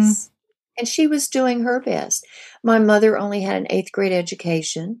 yes. And she was doing her best. My mother only had an 8th grade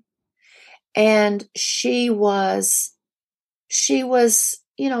education, and she was,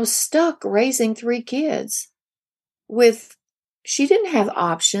 stuck raising 3 kids with, she didn't have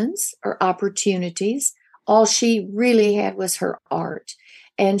options or opportunities. All she really had was her art.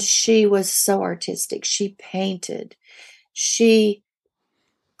 And she was so artistic. She painted. She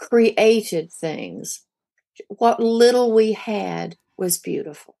created things. What little we had was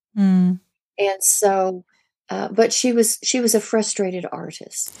beautiful. And so, but she was a frustrated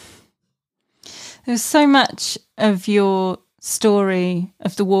artist. There's so much of your story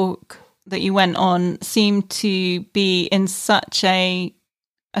of the walk that you went on seemed to be in such a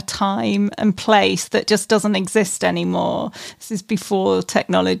time and place that just doesn't exist anymore. This is before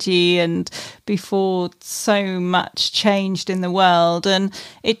technology and before so much changed in the world. And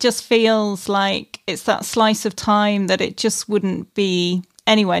it just feels like it's that slice of time that it just wouldn't be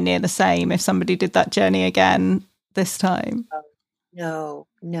anywhere near the same if somebody did that journey again this time. No,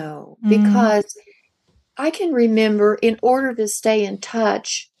 because I can remember in order to stay in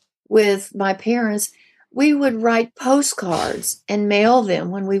touch with my parents, we would write postcards and mail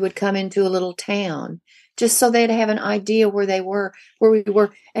them when we would come into a little town, just so they'd have an idea where we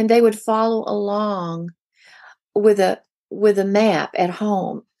were, and they would follow along with a map at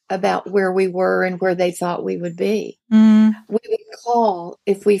home about where we were and where they thought we would be. We would call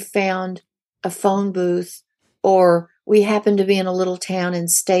if we found a phone booth, or we happened to be in a little town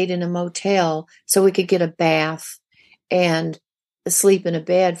and stayed in a motel so we could get a bath and sleep in a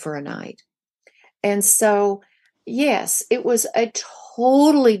bed for a night. And so, yes, it was a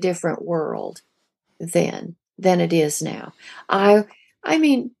totally different world then than it is now. I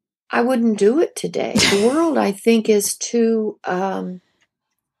mean, I wouldn't do it today. The world, I think, is too, the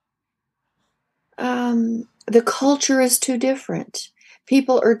culture is too different.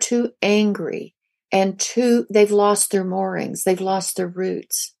 People are too angry and they've lost their moorings. They've lost their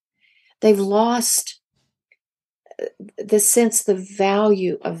roots. They've lost the sense, the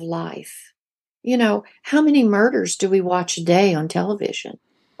value of life. How many murders do we watch a day on television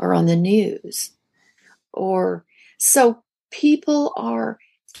or on the news? So people are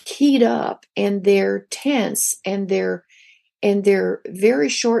keyed up and they're tense and they're very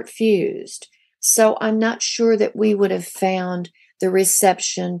short fused. So I'm not sure that we would have found the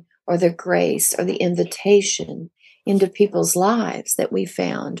reception or the grace or the invitation into people's lives that we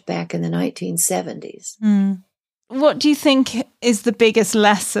found back in the 1970s. What do you think is the biggest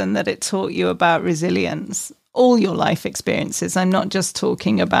lesson that it taught you about resilience? All your life experiences. I'm not just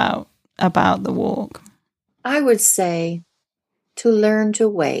talking about the walk. I would say to learn to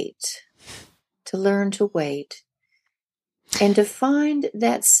wait, and to find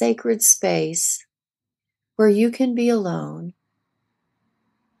that sacred space where you can be alone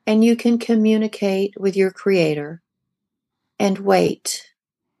and you can communicate with your Creator and wait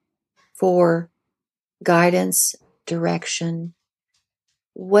for guidance, direction.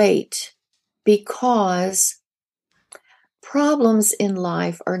 Wait, because problems in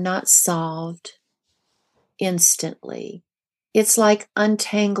life are not solved instantly. It's like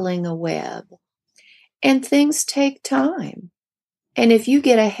untangling a web, and things take time. And if you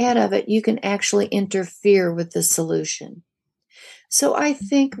get ahead of it, you can actually interfere with the solution. So I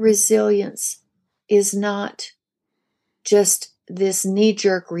think resilience is not just this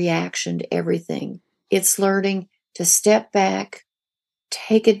knee-jerk reaction to everything. It's learning to step back,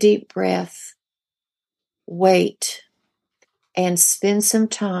 take a deep breath, wait, and spend some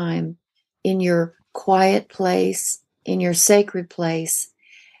time in your quiet place, in your sacred place,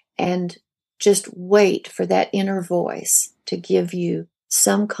 and just wait for that inner voice to give you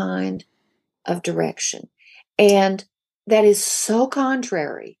some kind of direction. And that is so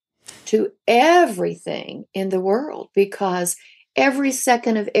contrary to everything in the world, because every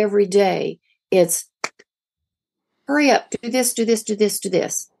second of every day, it's hurry up, do this, do this, do this, do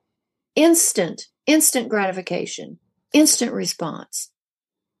this. Instant gratification, instant response.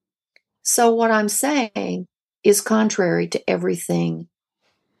 So what I'm saying is contrary to everything,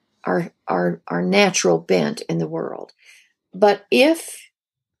 our natural bent in the world. But if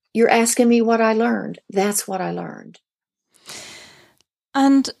you're asking me what I learned, that's what I learned.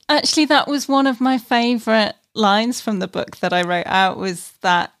 And actually, that was one of my favourite lines from the book that I wrote out, was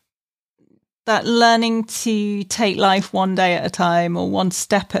that learning to take life one day at a time, or one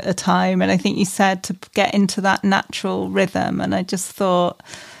step at a time. And I think you said to get into that natural rhythm. And I just thought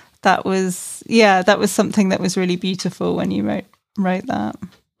that was something that was really beautiful when you wrote that.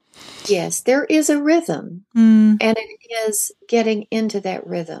 Yes, there is a rhythm, and it is getting into that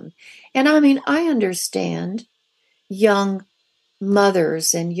rhythm. And I mean, I understand young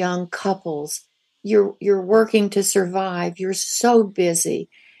mothers and young couples. You're working to survive. You're so busy.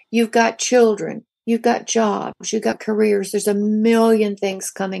 You've got children. You've got jobs. You've got careers. There's a million things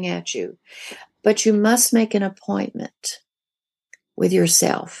coming at you. But you must make an appointment with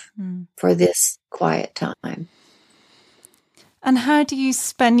yourself for this quiet time. And how do you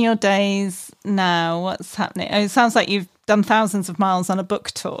spend your days now? What's happening? It sounds like you've done thousands of miles on a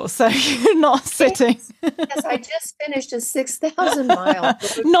book tour, so you're not sitting. Yes, I just finished a 6,000-mile book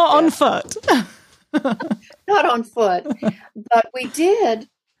trip. Not on foot. Not on foot, but we did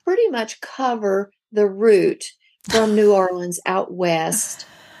pretty much cover the route from New Orleans out west,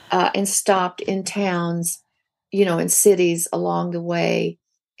 and stopped in towns, in cities along the way.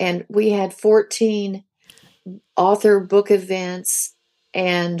 And we had 14 author book events,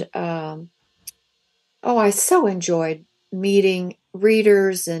 and I so enjoyed meeting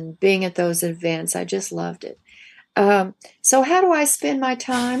readers and being at those events. I just loved it. So how do I spend my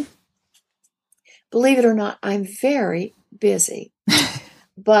time? Believe it or not, I'm very busy,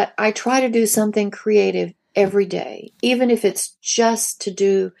 but I try to do something creative every day, even if it's just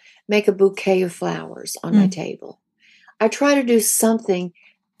to make a bouquet of flowers on my table. I try to do something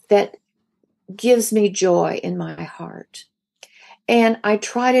that gives me joy in my heart. And I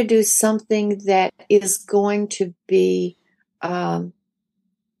try to do something that is going to be an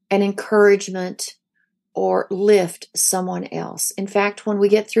encouragement or lift someone else. In fact, when we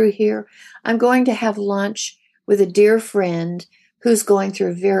get through here, I'm going to have lunch with a dear friend who's going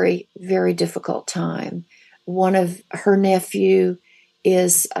through a very, very difficult time. One of her nephew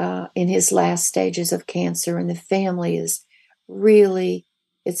is in his last stages of cancer, and the family is really,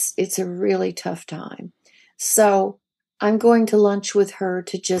 it's a really tough time. So I'm going to lunch with her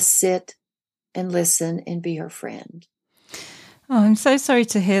to just sit and listen and be her friend. Oh, I'm so sorry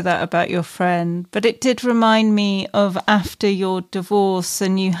to hear that about your friend, but it did remind me of after your divorce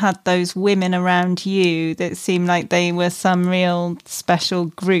and you had those women around you that seemed like they were some real special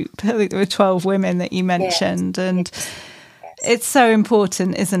group. I think there were 12 women that you mentioned. Yes. And yes. It's so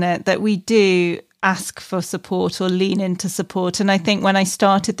important, isn't it, that we do ask for support or lean into support. And I think when I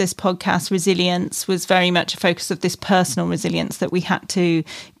started this podcast, resilience was very much a focus of this personal resilience, that we had to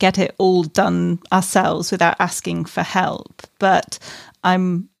get it all done ourselves without asking for help. But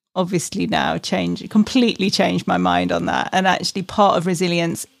I'm obviously now completely changed my mind on that. And actually part of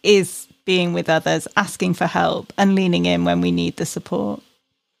resilience is being with others, asking for help and leaning in when we need the support.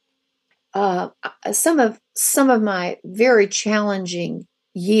 Some of my very challenging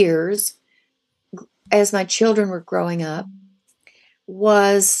years as my children were growing up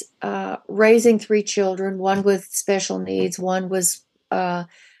was raising 3 children, one with special needs, one was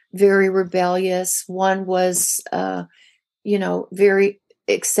very rebellious, one was, very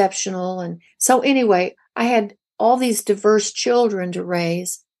exceptional. And so anyway, I had all these diverse children to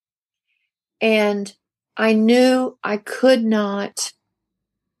raise, and I knew I could not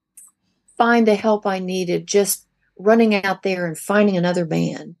find the help I needed just running out there and finding another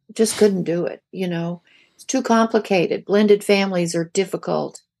man. Just couldn't do it, It's too complicated. Blended families are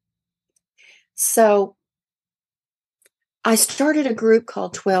difficult. So I started a group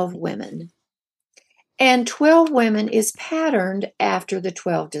called 12 Women. And 12 Women is patterned after the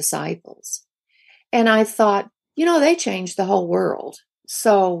 12 disciples. And I thought, they changed the whole world.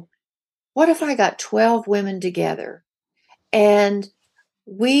 So what if I got 12 women together? And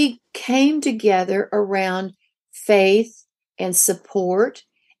we came together around faith and support,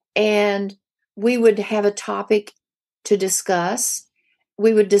 and we would have a topic to discuss.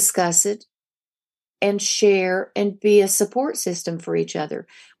 We would discuss it and share and be a support system for each other.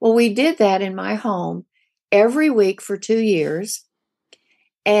 Well, we did that in my home every week for 2 years.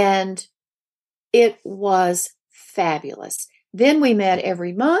 And It was fabulous. Then we met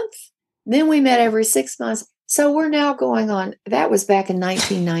every month. Then we met every 6 months. So we're now going on. That was back in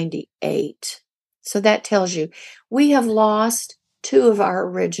 1998. So that tells you we have lost 2 of our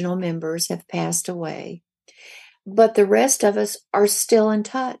original members have passed away, but the rest of us are still in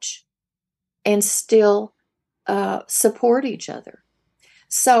touch and still support each other.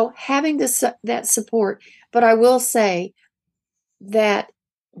 So having that support, but I will say that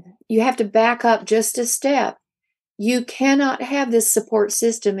you have to back up just a step. You cannot have this support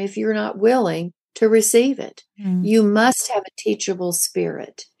system if you're not willing to receive it. You must have a teachable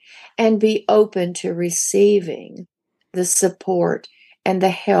spirit and be open to receiving the support and the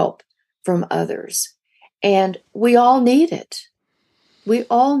help from others. And we all need it. We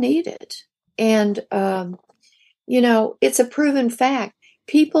all need it. And, it's a proven fact.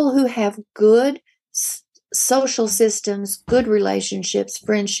 People who have good social systems, good relationships,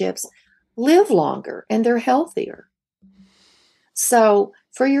 friendships, live longer and they're healthier. So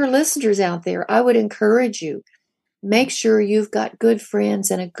for your listeners out there, I would encourage you, make sure you've got good friends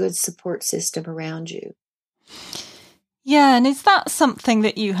and a good support system around you. Yeah, and is that something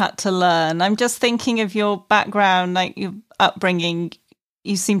that you had to learn? I'm just thinking of your background, like your upbringing.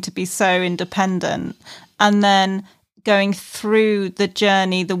 You seem to be so independent. And then going through the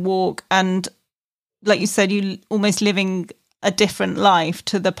journey, the walk, and like you said, you almost living a different life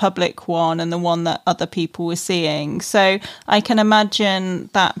to the public one and the one that other people were seeing. So I can imagine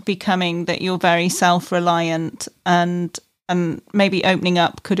that becoming that you're very self-reliant and maybe opening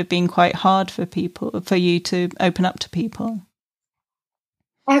up could have been quite hard for you to open up to people.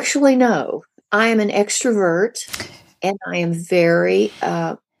 Actually, no. I am an extrovert and I am very,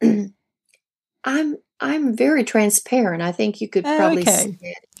 I'm very transparent. I think you could probably see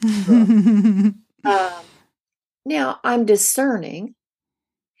it. Now I'm discerning,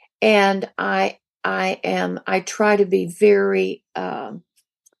 and I try to be very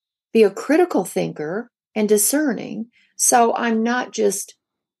be a critical thinker and discerning. So I'm not just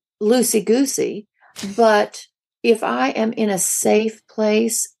loosey-goosey, but if I am in a safe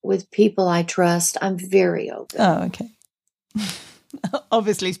place with people I trust, I'm very open. Oh, okay.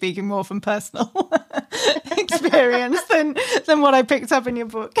 Obviously speaking more from personal experience than what I picked up in your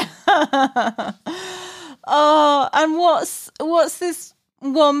book. Oh, and what's this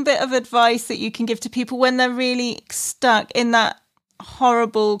one bit of advice that you can give to people when they're really stuck in that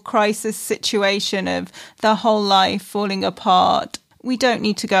horrible crisis situation of their whole life falling apart? We don't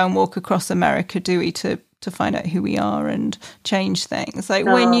need to go and walk across America, do we, to find out who we are and change things? Like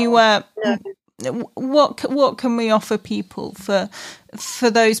when you were... What can we offer people for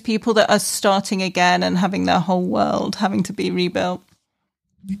those people that are starting again and having their whole world having to be rebuilt?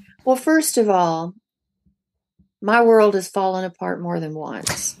 Well, first of all, my world has fallen apart more than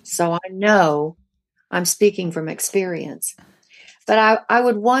once. So I know I'm speaking from experience. But I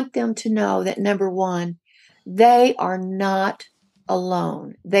would want them to know that, number one, they are not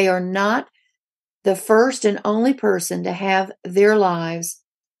alone. They are not the first and only person to have their lives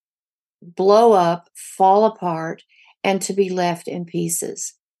blow up, fall apart, and to be left in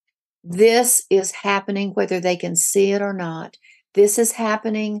pieces. This is happening whether they can see it or not. This is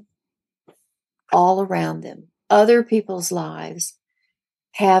happening all around them. Other people's lives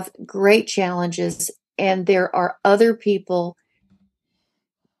have great challenges, and there are other people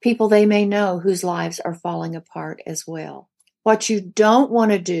they may know whose lives are falling apart as well. What you don't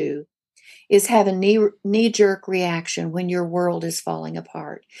want to do is have a knee-jerk reaction when your world is falling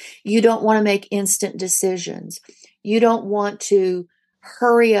apart. You don't want to make instant decisions. You don't want to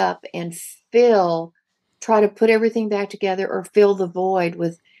hurry up and try to put everything back together or fill the void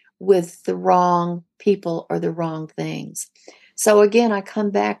with the wrong people or the wrong things. So again, I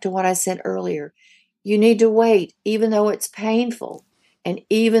come back to what I said earlier. You need to wait, even though it's painful, and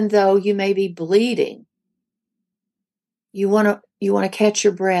even though you may be bleeding. You want to catch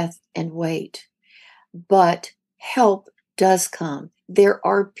your breath and wait. But help does come. There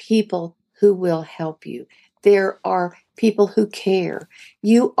are people who will help you. There are people who care.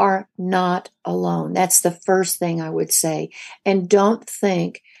 You are not alone. That's the first thing I would say. And don't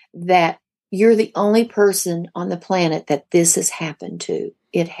think that you're the only person on the planet that this has happened to.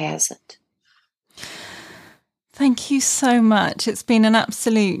 It hasn't. Thank you so much. It's been an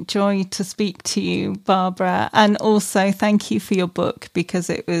absolute joy to speak to you, Barbara. And also thank you for your book, because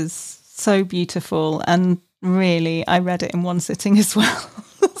it was so beautiful. And really, I read it in one sitting as well.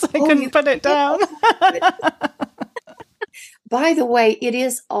 So I couldn't put it down. By the way, it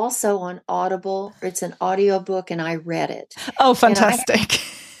is also on Audible. It's an audiobook, and I read it. Oh, fantastic.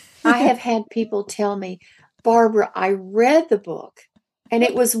 I have had people tell me, Barbara, I read the book And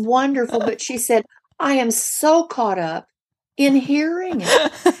it was wonderful. But she said, I am so caught up in hearing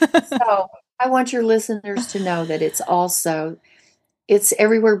it. So I want your listeners to know that it's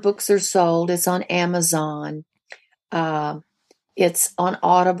everywhere books are sold. It's on Amazon. It's on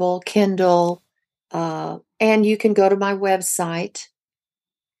Audible, Kindle, and you can go to my website,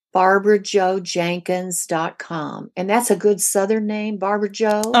 BarbaraJoJenkins.com. And that's a good Southern name, Barbara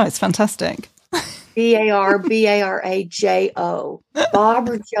Jo. Oh, it's fantastic. BarbaraJo,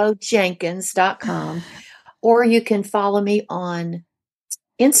 BarbaraJoJenkins.com. Or you can follow me on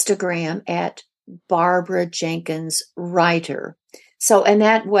Instagram at Barbara Jenkins Writer. So, and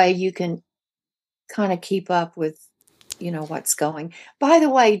that way you can kind of keep up with, what's going. By the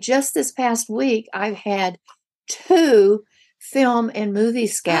way, just this past week, I've had 2 film and movie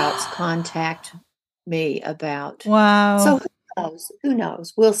scouts contact me about. Wow. So who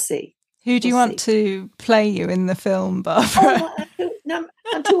knows? We'll see. Who do you want to play you in the film, Barbara? No,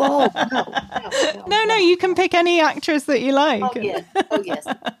 I'm too old. No. You can pick any actress that you like. Oh, yes.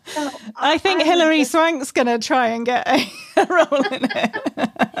 No, I think Hilary Swank's going to try and get a role in it.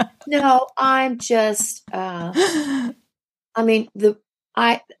 No, I'm just, the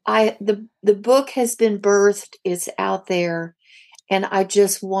book has been birthed. It's out there. And I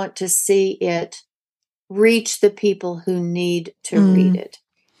just want to see it reach the people who need to read it.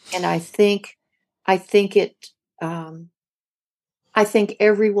 And I think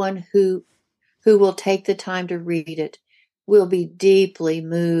everyone who will take the time to read it will be deeply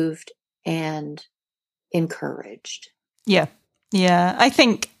moved and encouraged. Yeah. I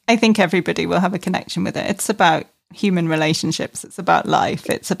think everybody will have a connection with it. It's about human relationships. It's about life.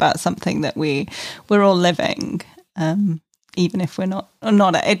 It's about something that we're all living, even if we're not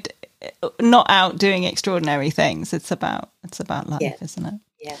out doing extraordinary things. It's about life, isn't it?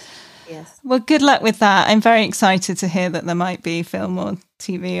 Yes. Well, good luck with that. I'm very excited to hear that there might be film or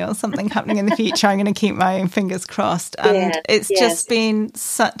TV or something happening in the future. I'm going to keep my fingers crossed. And it's just been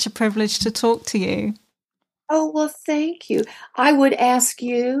such a privilege to talk to you. Oh, well, thank you. I would ask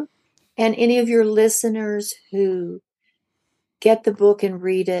you and any of your listeners who get the book and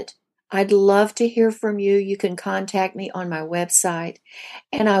read it, I'd love to hear from you. You can contact me on my website.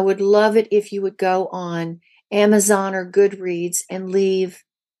 And I would love it if you would go on Amazon or Goodreads and leave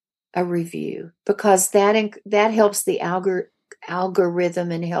a review, because that helps the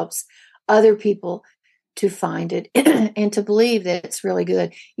algorithm and helps other people to find it and to believe that it's really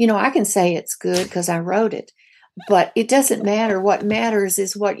good. I can say it's good because I wrote it, but it doesn't matter. What matters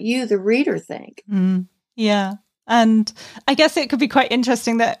is what you, the reader, think. Yeah. And I guess it could be quite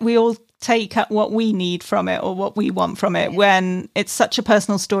interesting that we all take up what we need from it or what we want from it when it's such a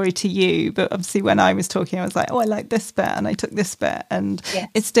personal story to you. But obviously when I was talking, I was like, oh, I like this bit and I took this bit, and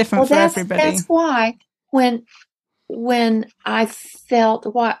it's different for everybody. That's why when I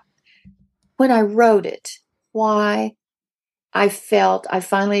felt when I wrote it, why I felt I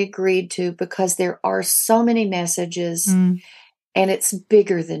finally agreed to, because there are so many messages and it's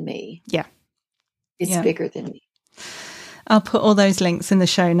bigger than me. Yeah. It's bigger than me. I'll put all those links in the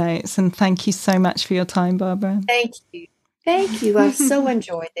show notes, and thank you so much for your time, Barbara. Thank you. I've so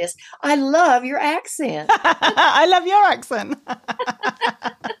enjoyed this. I love your accent. I love your accent.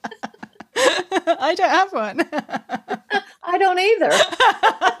 I don't have one. I don't either.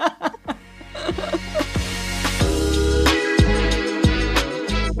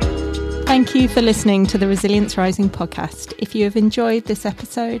 Thank you for listening to the Resilience Rising podcast. If you have enjoyed this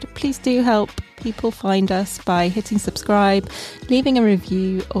episode, please do help people find us by hitting subscribe, leaving a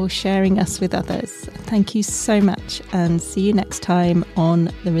review, or sharing us with others. Thank you so much, and see you next time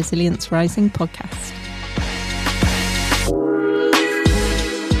on the Resilience Rising podcast.